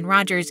Pennington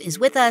Rogers is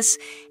with us,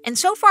 and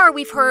so far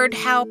we've heard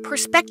how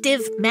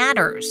perspective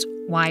matters,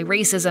 why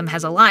racism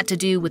has a lot to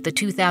do with the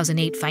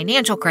 2008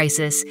 financial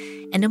crisis,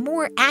 and a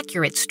more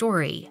accurate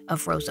story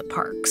of Rosa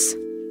Parks.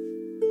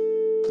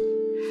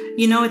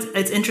 You know,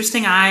 it's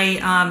interesting.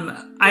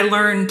 I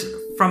learned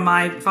from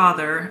my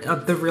father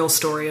of the real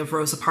story of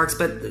Rosa Parks,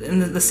 but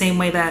in the same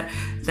way that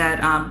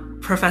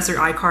Professor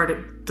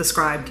Eichart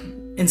described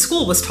in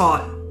school was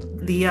taught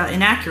the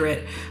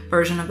inaccurate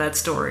version of that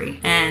story.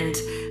 And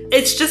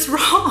it's just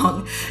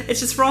wrong. It's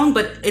just wrong,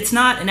 but it's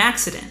not an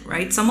accident,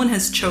 right? Someone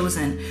has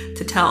chosen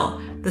to tell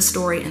the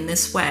story in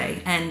this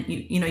way. And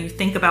you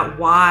think about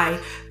why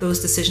those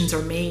decisions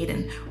are made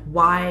and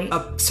why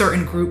a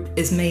certain group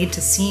is made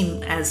to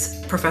seem,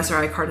 as Professor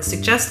Eichart has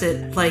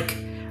suggested, like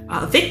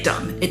a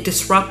victim. It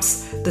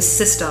disrupts the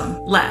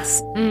system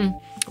less.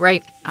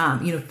 Right.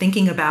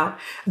 Thinking about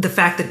the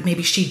fact that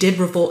maybe she did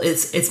revolt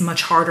is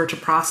much harder to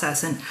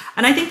process. And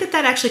I think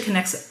that actually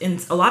connects in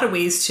a lot of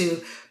ways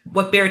to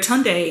what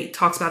Baratunde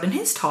talks about in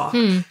his talk.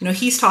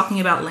 He's talking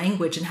about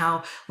language and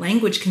how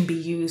language can be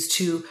used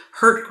to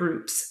hurt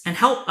groups and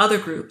help other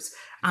groups.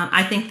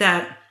 I think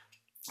that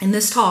in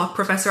this talk,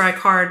 Professor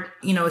Icard,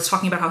 is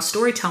talking about how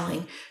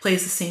storytelling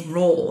plays the same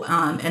role,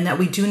 and that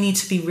we do need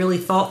to be really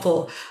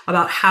thoughtful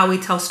about how we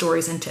tell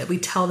stories and we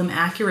tell them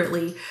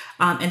accurately,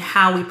 and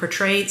how we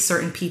portray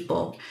certain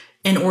people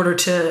in order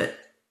to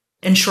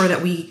ensure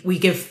that we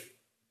give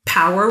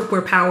power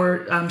where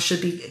power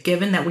should be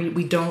given, that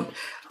we don't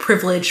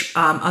privilege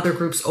other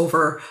groups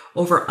over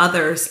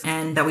others,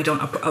 and that we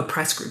don't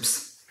oppress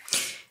groups.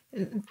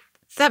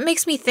 That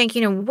makes me think,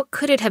 what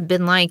could it have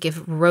been like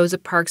if Rosa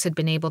Parks had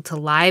been able to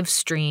live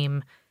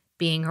stream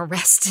being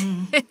arrested?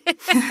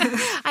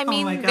 I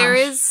mean, there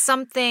is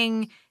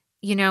something,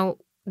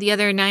 the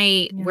other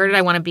night, where did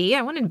I want to be?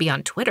 I wanted to be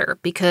on Twitter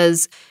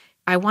because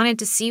I wanted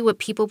to see what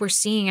people were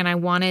seeing,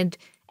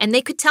 and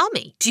they could tell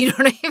me. Do you know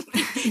what I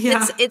mean?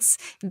 Yeah. It's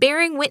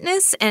bearing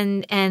witness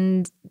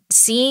and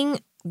seeing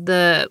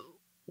the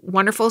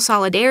wonderful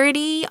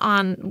solidarity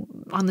on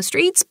the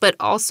streets, but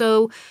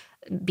also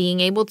being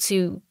able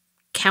to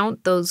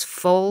count those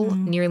full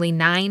nearly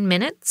 9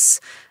 minutes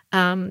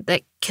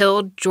that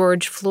killed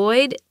George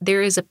Floyd.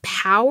 There is a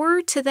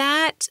power to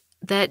that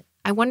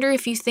I wonder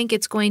if you think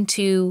it's going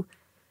to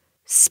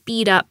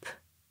speed up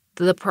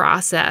the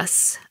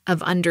process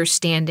of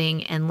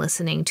understanding and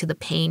listening to the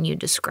pain you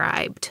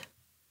described.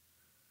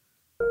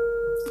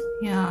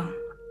 Yeah.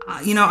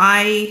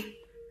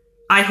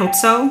 I hope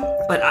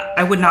so, but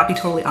I would not be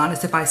totally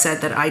honest if I said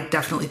that I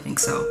definitely think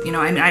so.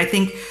 I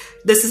think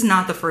this is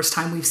not the first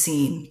time we've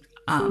seen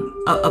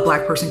a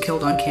Black person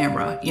killed on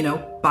camera,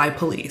 by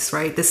police,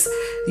 right?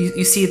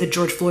 You see the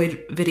George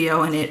Floyd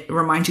video and it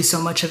reminds you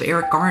so much of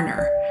Eric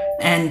Garner.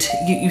 And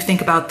you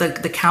think about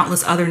the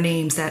countless other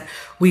names that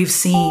we've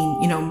seen,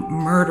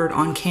 murdered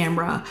on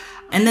camera.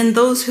 And then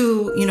those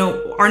who,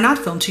 are not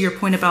filmed, to your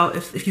point about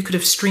if you could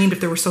have streamed, if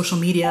there were social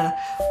media,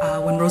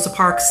 when Rosa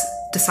Parks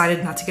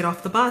decided not to get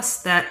off the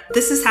bus, that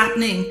this is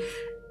happening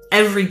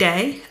every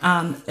day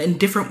in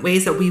different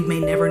ways that we may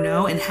never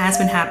know, and has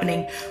been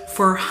happening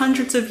for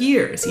hundreds of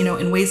years,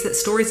 in ways that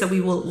stories that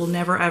we will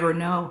never, ever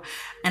know.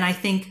 And I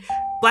think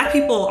Black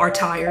people are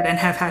tired and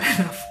have had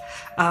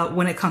enough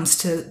when it comes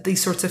to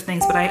these sorts of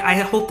things. But I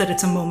hope that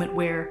it's a moment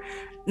where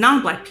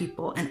non-Black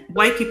people and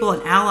white people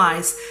and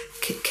allies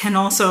can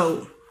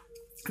also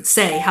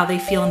say how they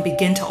feel and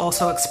begin to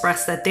also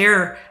express that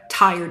they're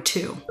tired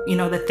too,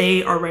 that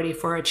they are ready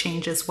for a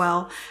change as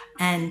well.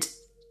 And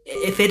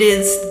if it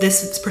is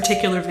this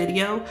particular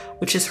video,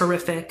 which is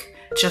horrific,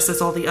 just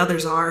as all the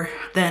others are,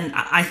 then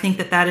I think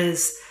that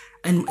is,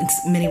 in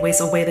many ways,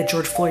 a way that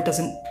George Floyd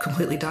doesn't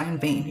completely die in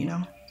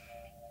vain,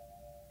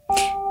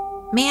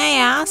 May I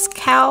ask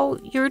how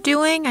you're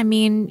doing? I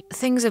mean,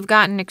 things have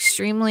gotten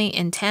extremely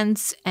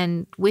intense,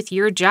 and with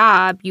your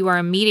job, you are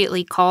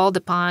immediately called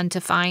upon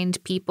to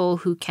find people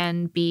who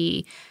can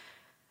be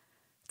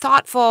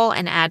thoughtful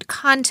and add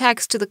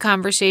context to the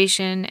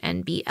conversation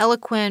and be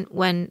eloquent,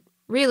 when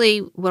really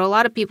what a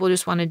lot of people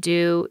just want to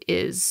do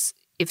is,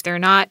 if they're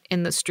not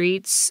in the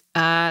streets,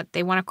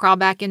 they want to crawl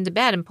back into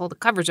bed and pull the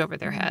covers over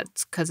their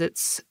heads because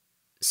it's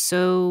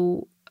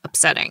so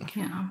upsetting.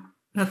 Yeah.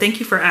 No, thank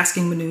you for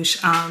asking, Manoush.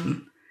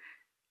 I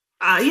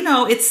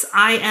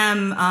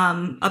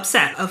am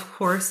upset, of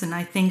course, and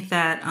I think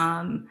that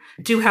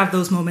do have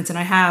those moments, and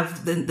I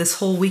have this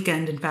whole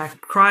weekend, in fact,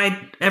 cried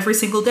every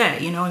single day,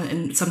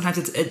 and sometimes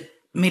it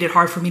made it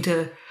hard for me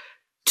to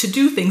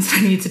do things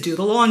I need to do,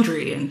 the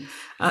laundry and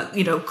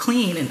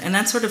clean and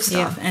that sort of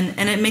stuff. Yeah.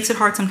 And it makes it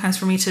hard sometimes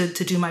for me to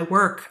do my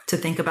work, to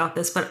think about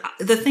this. But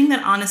the thing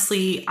that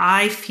honestly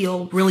I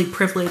feel really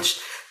privileged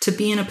to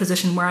be in a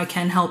position where I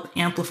can help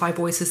amplify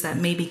voices that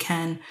maybe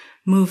can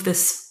move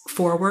this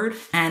forward.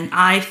 And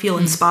I feel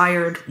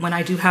inspired when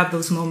I do have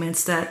those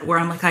moments where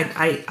I'm like,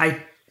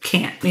 I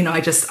can't,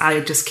 I just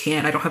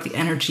can't. I don't have the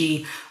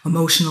energy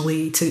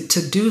emotionally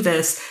to do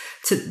this.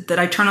 That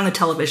I turn on the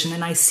television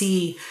and I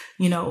see,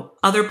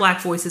 other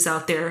Black voices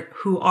out there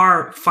who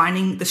are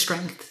finding the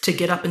strength to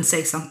get up and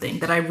say something,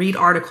 that I read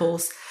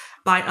articles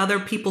by other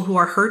people who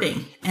are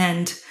hurting,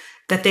 and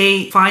that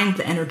they find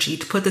the energy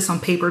to put this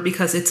on paper,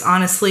 because it's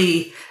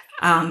honestly,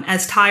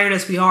 as tired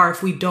as we are,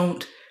 if we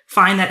don't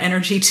find that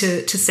energy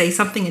to say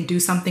something and do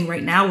something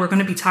right now, we're going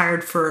to be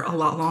tired for a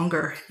lot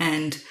longer.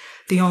 And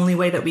the only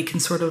way that we can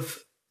sort of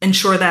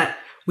ensure that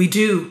we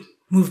do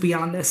move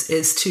beyond this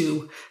is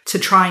to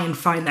try and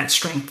find that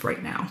strength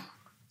right now.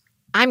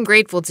 I'm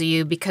grateful to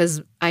you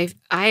because I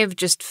have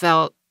just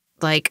felt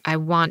like I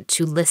want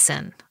to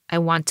listen. I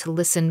want to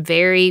listen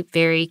very,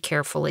 very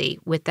carefully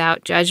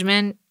without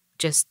judgment,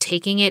 just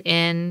taking it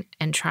in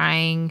and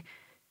trying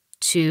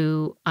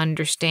to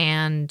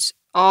understand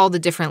all the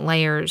different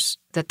layers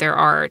that there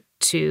are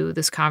to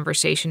this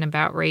conversation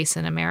about race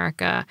in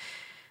America.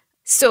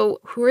 So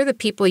who are the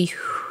people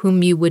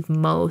whom you would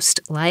most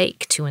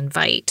like to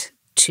invite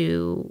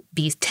to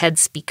be TED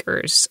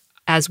speakers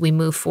as we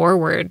move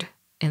forward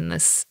in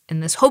this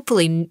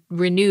hopefully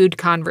renewed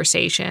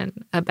conversation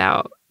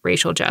about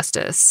racial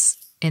justice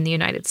in the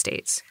United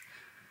States?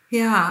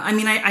 Yeah, I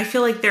mean, I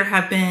feel like there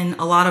have been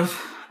a lot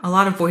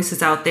of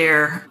voices out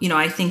there.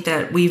 I think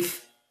that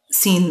we've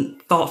seen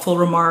thoughtful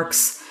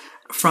remarks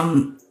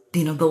from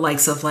the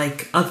likes of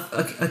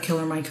a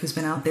Killer Mike who's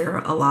been out there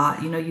a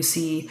lot. You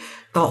see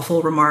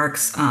thoughtful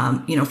remarks,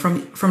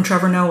 from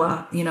Trevor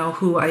Noah,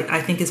 who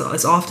I think is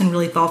often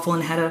really thoughtful,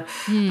 and had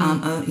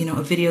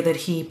a video that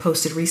he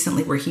posted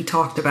recently where he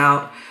talked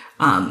about,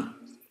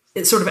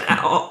 it sort of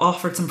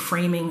offered some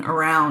framing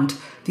around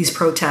these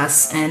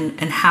protests and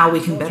how we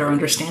can better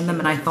understand them.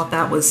 And I thought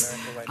that was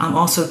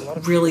also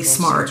really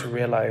smart. To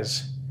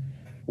realize,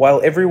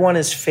 while everyone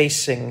is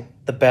facing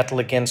the battle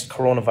against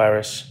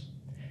coronavirus,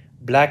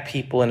 Black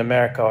people in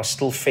America are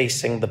still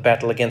facing the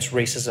battle against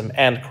racism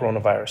and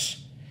coronavirus.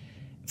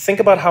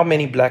 Think about how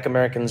many Black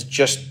Americans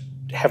just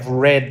have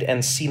read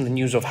and seen the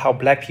news of how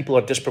Black people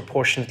are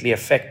disproportionately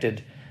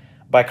affected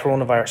by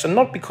coronavirus. And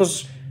not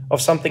because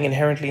of something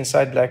inherently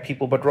inside Black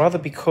people, but rather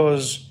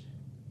because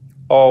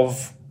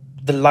of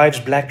the lives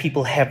Black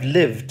people have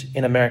lived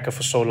in America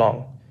for so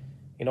long.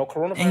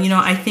 Coronavirus. And,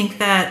 I think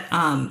that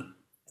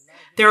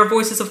there are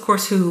voices, of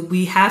course, who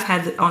we have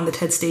had on the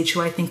TED stage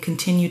who I think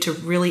continue to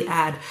really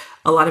add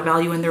a lot of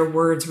value, and their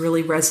words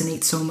really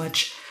resonate so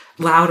much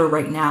louder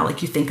right now.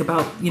 Like you think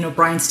about,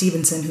 Brian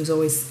Stevenson, who's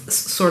always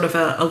sort of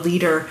a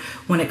leader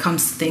when it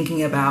comes to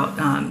thinking about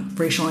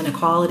racial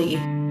inequality.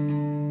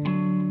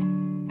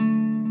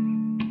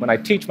 When I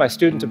teach my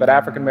students about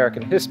African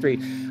American history,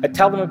 I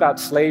tell them about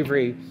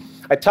slavery.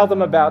 I tell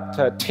them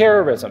about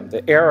terrorism,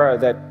 the era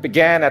that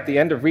began at the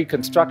end of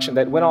Reconstruction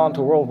that went on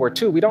to World War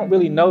II. We don't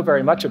really know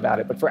very much about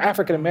it, but for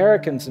African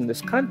Americans in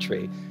this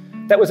country,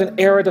 that was an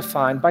era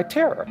defined by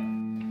terror.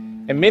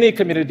 In many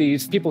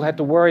communities, people had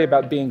to worry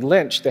about being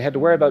lynched. They had to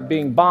worry about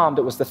being bombed.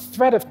 It was the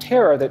threat of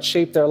terror that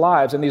shaped their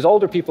lives. And these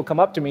older people come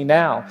up to me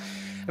now,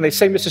 and they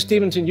say, Mr.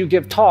 Stevenson, you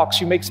give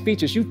talks, you make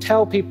speeches, you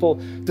tell people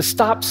to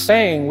stop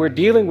saying we're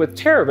dealing with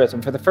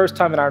terrorism for the first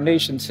time in our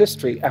nation's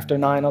history after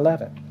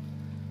 9/11.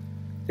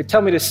 They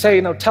tell me to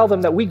say, tell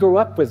them that we grew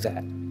up with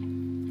that.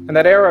 And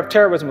that era of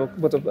terrorism,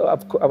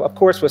 of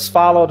course, was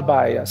followed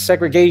by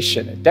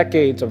segregation and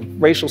decades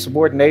of racial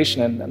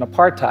subordination and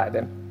apartheid.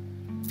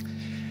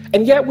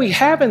 And yet we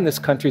have in this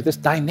country this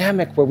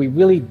dynamic where we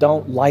really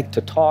don't like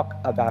to talk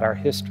about our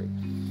history.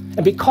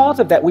 And because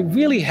of that, we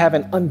really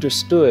haven't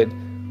understood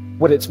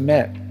what it's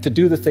meant to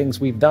do the things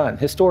we've done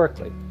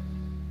historically.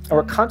 And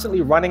we're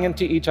constantly running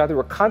into each other.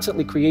 We're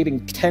constantly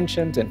creating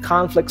tensions and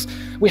conflicts.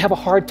 We have a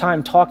hard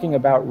time talking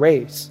about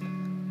race.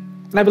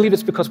 And I believe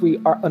it's because we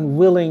are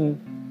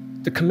unwilling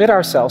to commit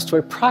ourselves to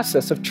a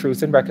process of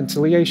truth and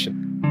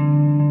reconciliation.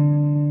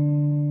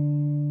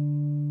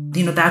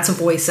 That's a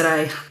voice that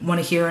I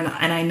want to hear. And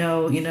I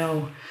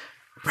know,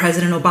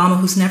 President Obama,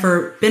 who's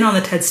never been on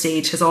the TED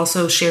stage, has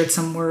also shared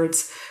some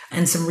words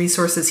and some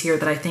resources here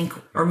that I think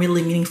are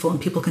really meaningful, and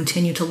people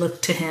continue to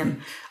look to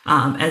him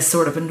as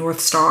sort of a North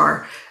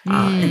Star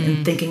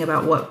in thinking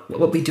about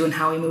what we do and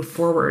how we move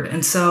forward.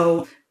 And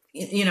so,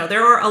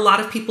 there are a lot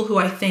of people who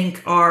I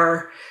think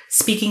are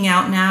speaking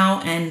out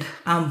now, and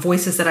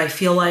voices that I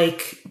feel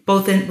like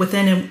both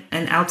within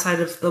and outside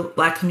of the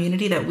Black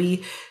community that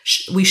we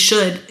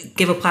should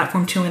give a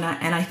platform to. And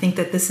I think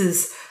that this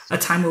is a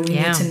time where we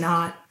need to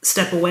not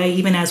step away,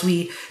 even as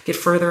we get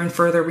further and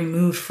further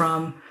removed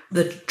from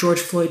the George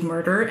Floyd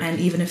murder. And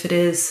even if it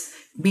is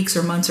weeks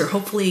or months, or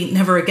hopefully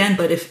never again,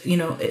 but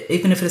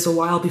even if it is a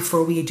while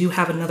before we do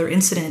have another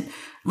incident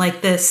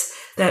like this,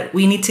 that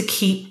we need to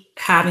keep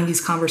having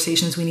these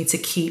conversations. We need to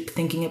keep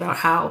thinking about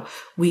how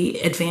we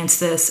advance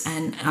this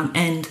and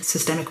end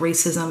systemic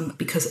racism,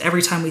 because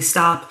every time we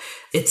stop,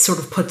 it sort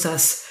of puts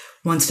us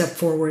one step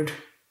forward,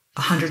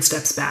 100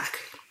 steps back.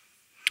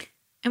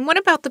 And what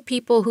about the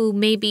people who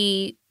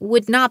maybe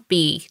would not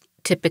be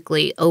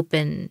typically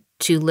open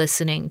to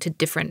listening to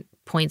different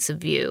points of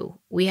view?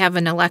 We have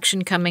an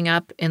election coming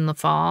up in the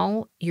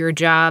fall. Your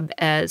job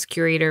as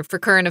curator for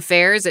current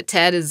affairs at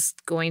TED is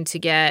going to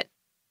get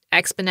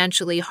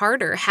exponentially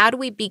harder. How do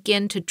we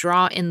begin to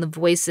draw in the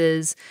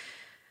voices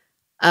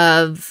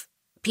of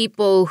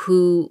people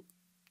who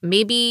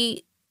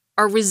maybe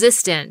are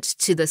resistant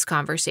to this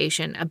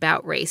conversation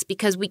about race?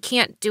 Because we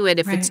can't do it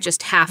if it's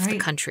just half the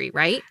country,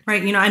 right?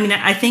 Right.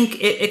 I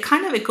think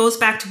it goes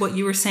back to what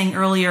you were saying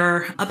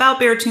earlier about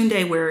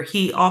Baratunde, where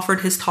he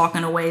offered his talk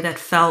in a way that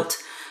felt,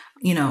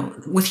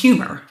 with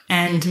humor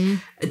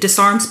and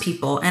disarms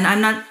people. And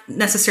I'm not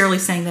necessarily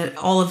saying that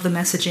all of the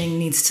messaging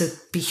needs to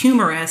be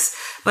humorous,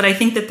 but I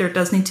think that there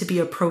does need to be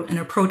an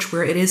approach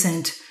where it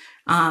isn't,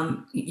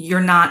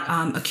 you're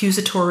not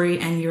accusatory,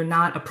 and you're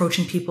not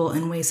approaching people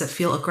in ways that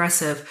feel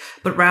aggressive,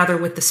 but rather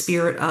with the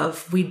spirit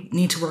of, we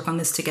need to work on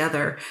this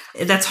together.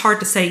 That's hard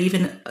to say,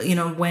 even,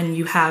 when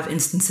you have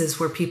instances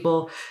where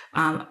people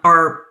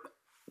are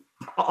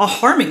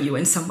harming you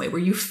in some way,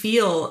 where you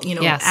feel,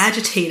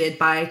 agitated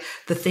by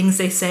the things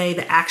they say,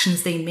 the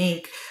actions they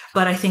make.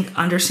 But I think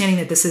understanding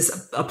that this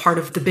is a part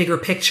of the bigger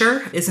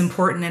picture is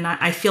important. And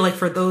I feel like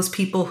for those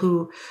people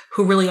who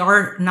really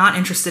are not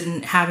interested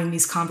in having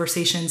these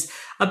conversations,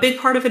 a big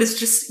part of it is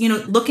just,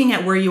 looking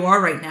at where you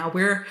are right now.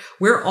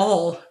 We're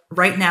all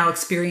right now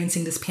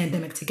experiencing this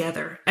pandemic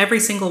together. Every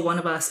single one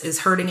of us is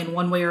hurting in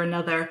one way or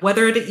another,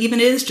 whether it even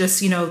is just,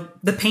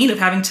 the pain of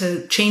having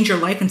to change your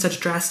life in such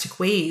drastic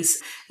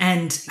ways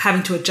and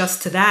having to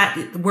adjust to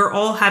that. We're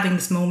all having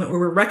this moment where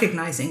we're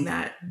recognizing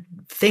that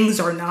things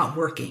are not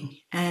working.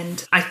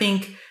 And I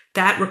think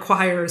that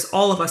requires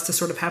all of us to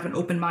sort of have an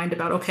open mind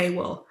about, okay,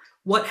 well,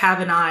 what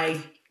haven't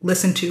I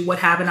listened to? What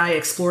haven't I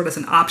explored as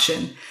an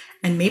option?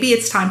 And maybe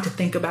it's time to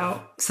think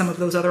about some of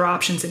those other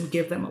options and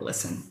give them a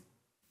listen.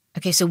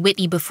 Okay, so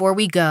Whitney, before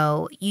we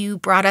go, you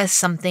brought us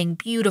something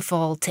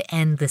beautiful to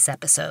end this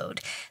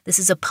episode. This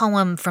is a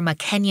poem from a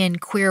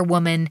Kenyan queer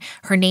woman.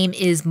 Her name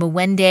is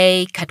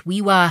Mwende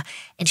Katwiwa,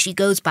 and she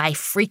goes by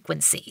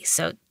Frequency.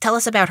 So tell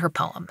us about her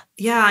poem.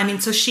 Yeah,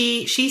 so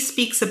she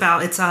speaks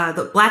about, it's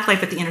the Black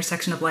life at the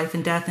intersection of life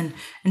and death,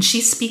 and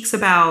she speaks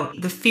about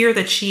the fear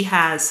that she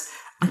has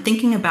on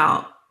thinking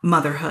about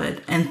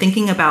motherhood and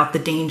thinking about the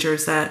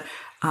dangers that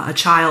a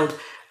child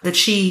that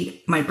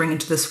she might bring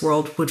into this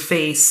world would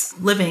face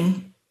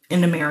living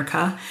in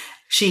America.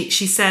 She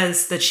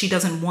says that she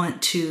doesn't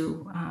want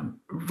to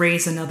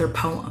raise another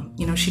poem.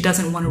 She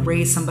doesn't want to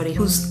raise somebody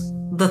who's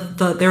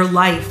their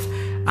life.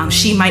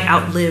 She might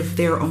outlive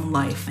their own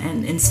life,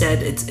 and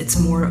instead it's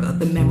more of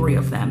the memory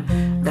of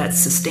them that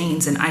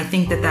sustains. And I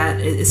think that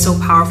is so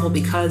powerful,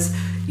 because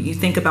you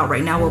think about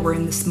right now where we're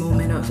in this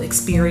moment of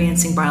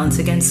experiencing violence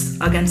against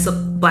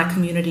the Black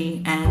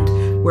community,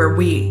 and where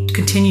we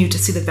continue to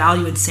see the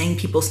value in saying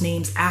people's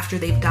names after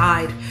they've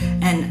died.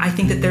 And I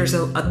think that there's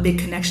a big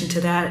connection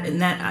to that.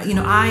 And that,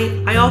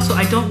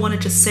 I don't want to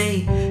just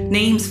say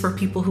names for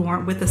people who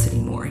aren't with us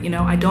anymore.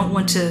 I don't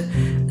want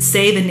to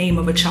say the name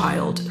of a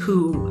child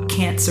who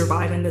can't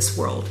survive in this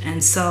world.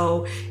 And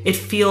so it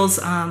feels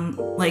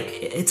like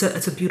it's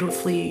a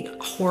beautifully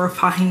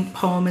horrifying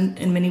poem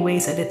in many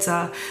ways, and it's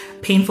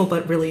painful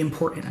but really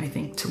important, I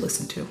think, to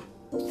listen to.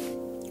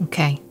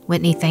 Okay,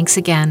 Whitney, thanks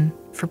again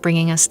for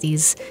bringing us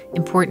these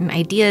important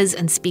ideas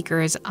and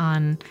speakers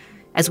on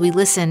as we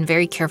listen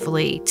very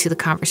carefully to the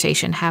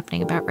conversation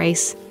happening about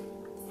race.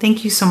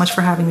 Thank you so much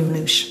for having me,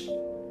 Manoush.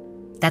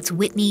 That's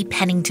Whitney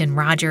Pennington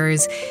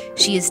Rogers.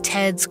 She is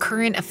TED's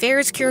current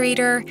affairs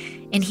curator.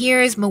 And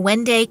here's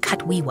Mwende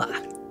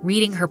Katwiwa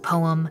reading her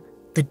poem,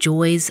 The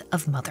Joys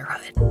of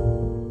Motherhood.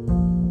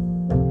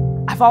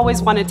 I've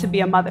always wanted to be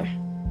a mother.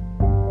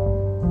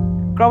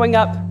 Growing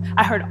up,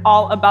 I heard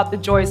all about the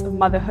joys of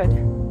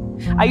motherhood.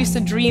 I used to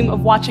dream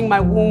of watching my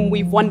womb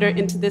weave wonder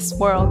into this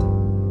world.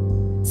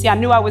 See, I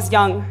knew I was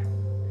young,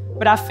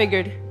 but I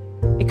figured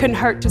it couldn't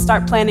hurt to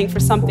start planning for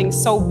something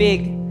so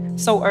big,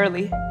 so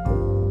early.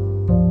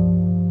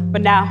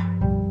 But now,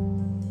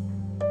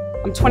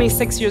 I'm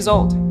 26 years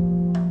old,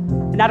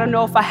 and I don't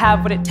know if I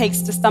have what it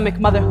takes to stomach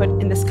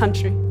motherhood in this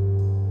country.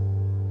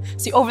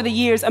 See, over the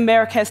years,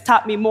 America has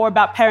taught me more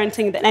about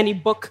parenting than any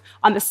book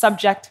on the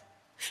subject.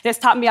 It has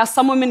taught me how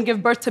some women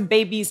give birth to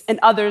babies and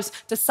others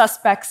to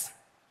suspects.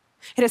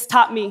 It has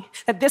taught me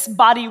that this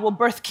body will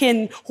birth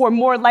kin who are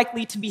more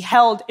likely to be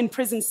held in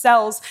prison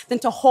cells than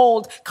to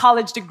hold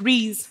college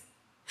degrees.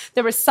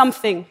 There is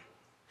something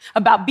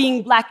about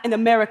being Black in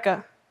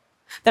America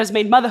that has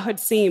made motherhood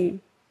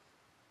seem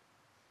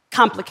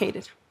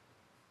complicated.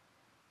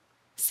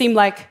 Seem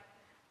like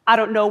I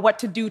don't know what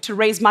to do to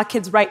raise my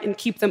kids right and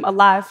keep them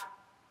alive.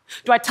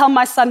 Do I tell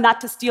my son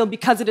not to steal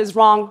because it is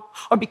wrong,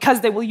 or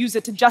because they will use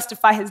it to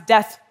justify his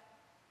death?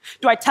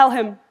 Do I tell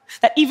him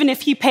that even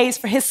if he pays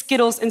for his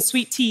Skittles and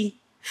sweet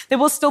tea, there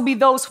will still be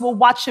those who will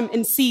watch him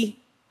and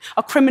see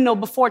a criminal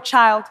before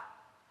child,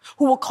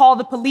 who will call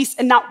the police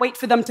and not wait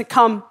for them to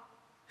come?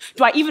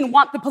 Do I even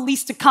want the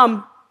police to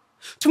come?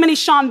 Too many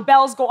Sean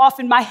bells go off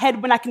in my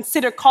head when I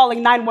consider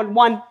calling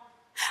 911.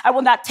 I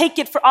will not take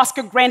it for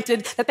Oscar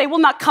granted that they will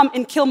not come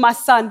and kill my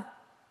son.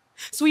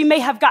 So we may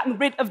have gotten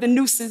rid of the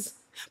nooses,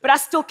 but I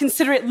still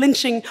consider it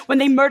lynching when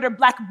they murder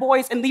Black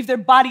boys and leave their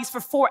bodies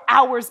for 4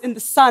 hours in the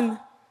sun.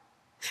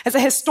 As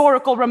a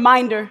historical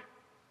reminder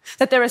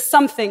that there is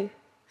something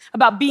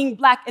about being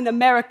Black in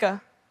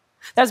America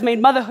that has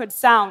made motherhood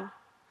sound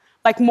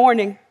like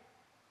morning.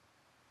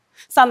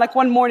 Sound like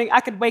one morning I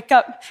could wake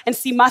up and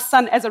see my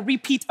son as a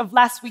repeat of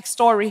last week's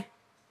story.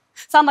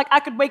 Sound like I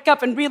could wake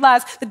up and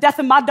realize the death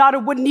of my daughter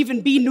wouldn't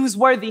even be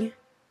newsworthy.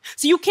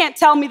 So you can't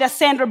tell me that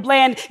Sandra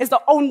Bland is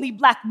the only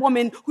Black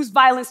woman whose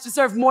violence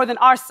deserved more than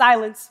our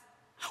silence.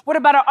 What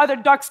about our other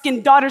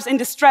dark-skinned daughters in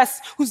distress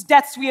whose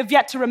deaths we have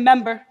yet to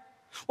remember?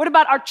 What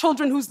about our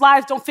children whose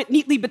lives don't fit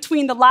neatly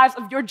between the lives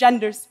of your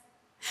genders?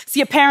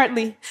 See,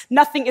 apparently,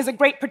 nothing is a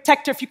great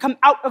protector if you come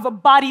out of a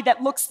body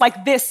that looks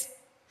like this.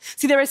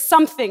 See, there is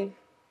something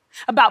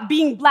about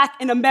being Black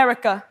in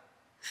America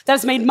that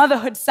has made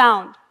motherhood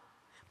sound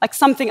like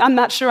something I'm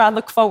not sure I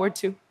look forward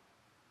to.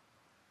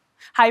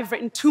 I've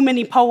written too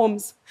many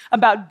poems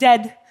about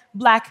dead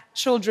Black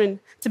children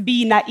to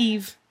be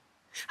naive,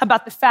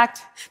 about the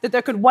fact that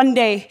there could one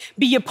day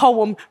be a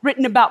poem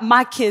written about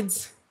my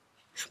kids.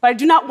 But I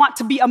do not want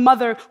to be a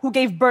mother who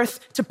gave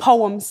birth to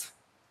poems.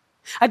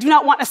 I do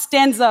not want a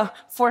stanza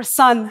for a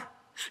son,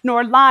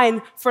 nor a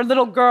line for a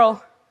little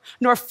girl,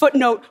 nor a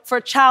footnote for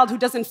a child who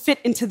doesn't fit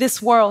into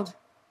this world.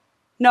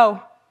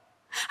 No,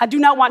 I do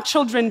not want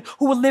children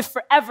who will live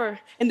forever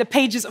in the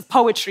pages of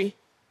poetry,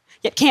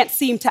 yet can't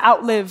seem to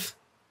outlive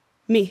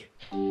me.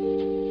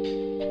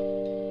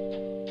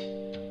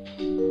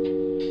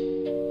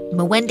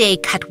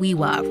 Mwende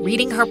Katwiwa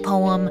reading her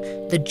poem,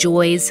 The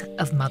Joys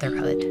of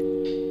Motherhood.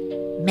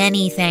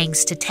 Many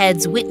thanks to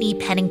TED's Whitney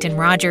Pennington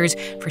Rogers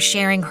for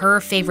sharing her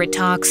favorite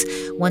talks,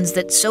 ones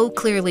that so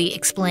clearly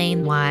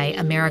explain why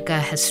America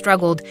has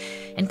struggled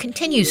and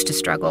continues to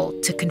struggle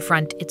to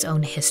confront its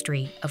own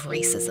history of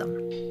racism.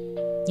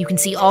 You can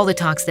see all the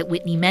talks that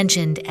Whitney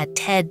mentioned at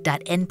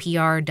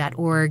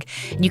ted.npr.org,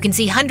 and you can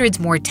see hundreds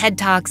more TED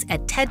Talks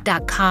at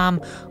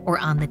ted.com or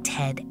on the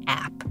TED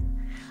app.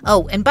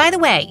 Oh, and by the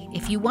way,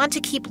 if you want to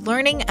keep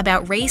learning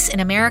about race in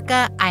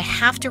America, I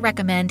have to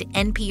recommend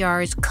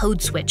NPR's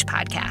Code Switch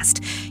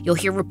podcast. You'll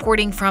hear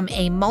reporting from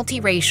a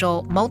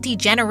multiracial,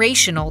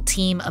 multi-generational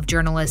team of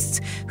journalists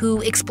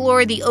who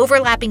explore the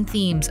overlapping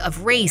themes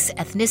of race,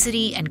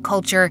 ethnicity, and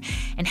culture,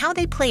 and how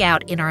they play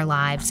out in our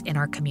lives, in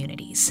our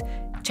communities.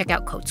 Check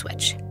out Code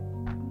Switch.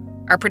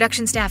 Our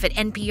production staff at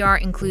NPR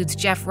includes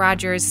Jeff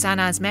Rogers,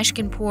 Sanaz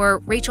Meshkinpour,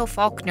 Rachel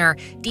Faulkner,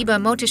 Diba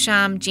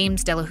Mohtasham,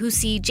 James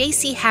Delahousie,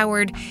 J.C.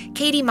 Howard,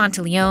 Katie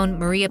Monteleone,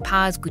 Maria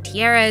Paz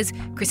Gutierrez,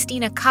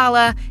 Christina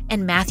Kala,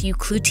 and Matthew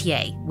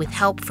Cloutier, with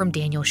help from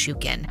Daniel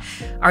Shukin.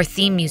 Our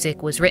theme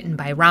music was written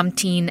by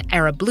Ramtin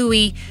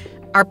Arablouei.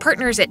 Our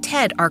partners at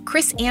TED are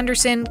Chris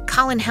Anderson,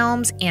 Colin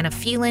Helms, Anna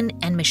Phelan,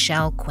 and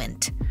Michelle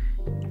Quint.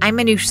 I'm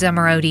Manoush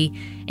Zomorodi,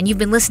 and you've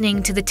been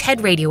listening to the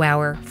TED Radio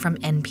Hour from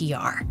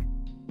NPR.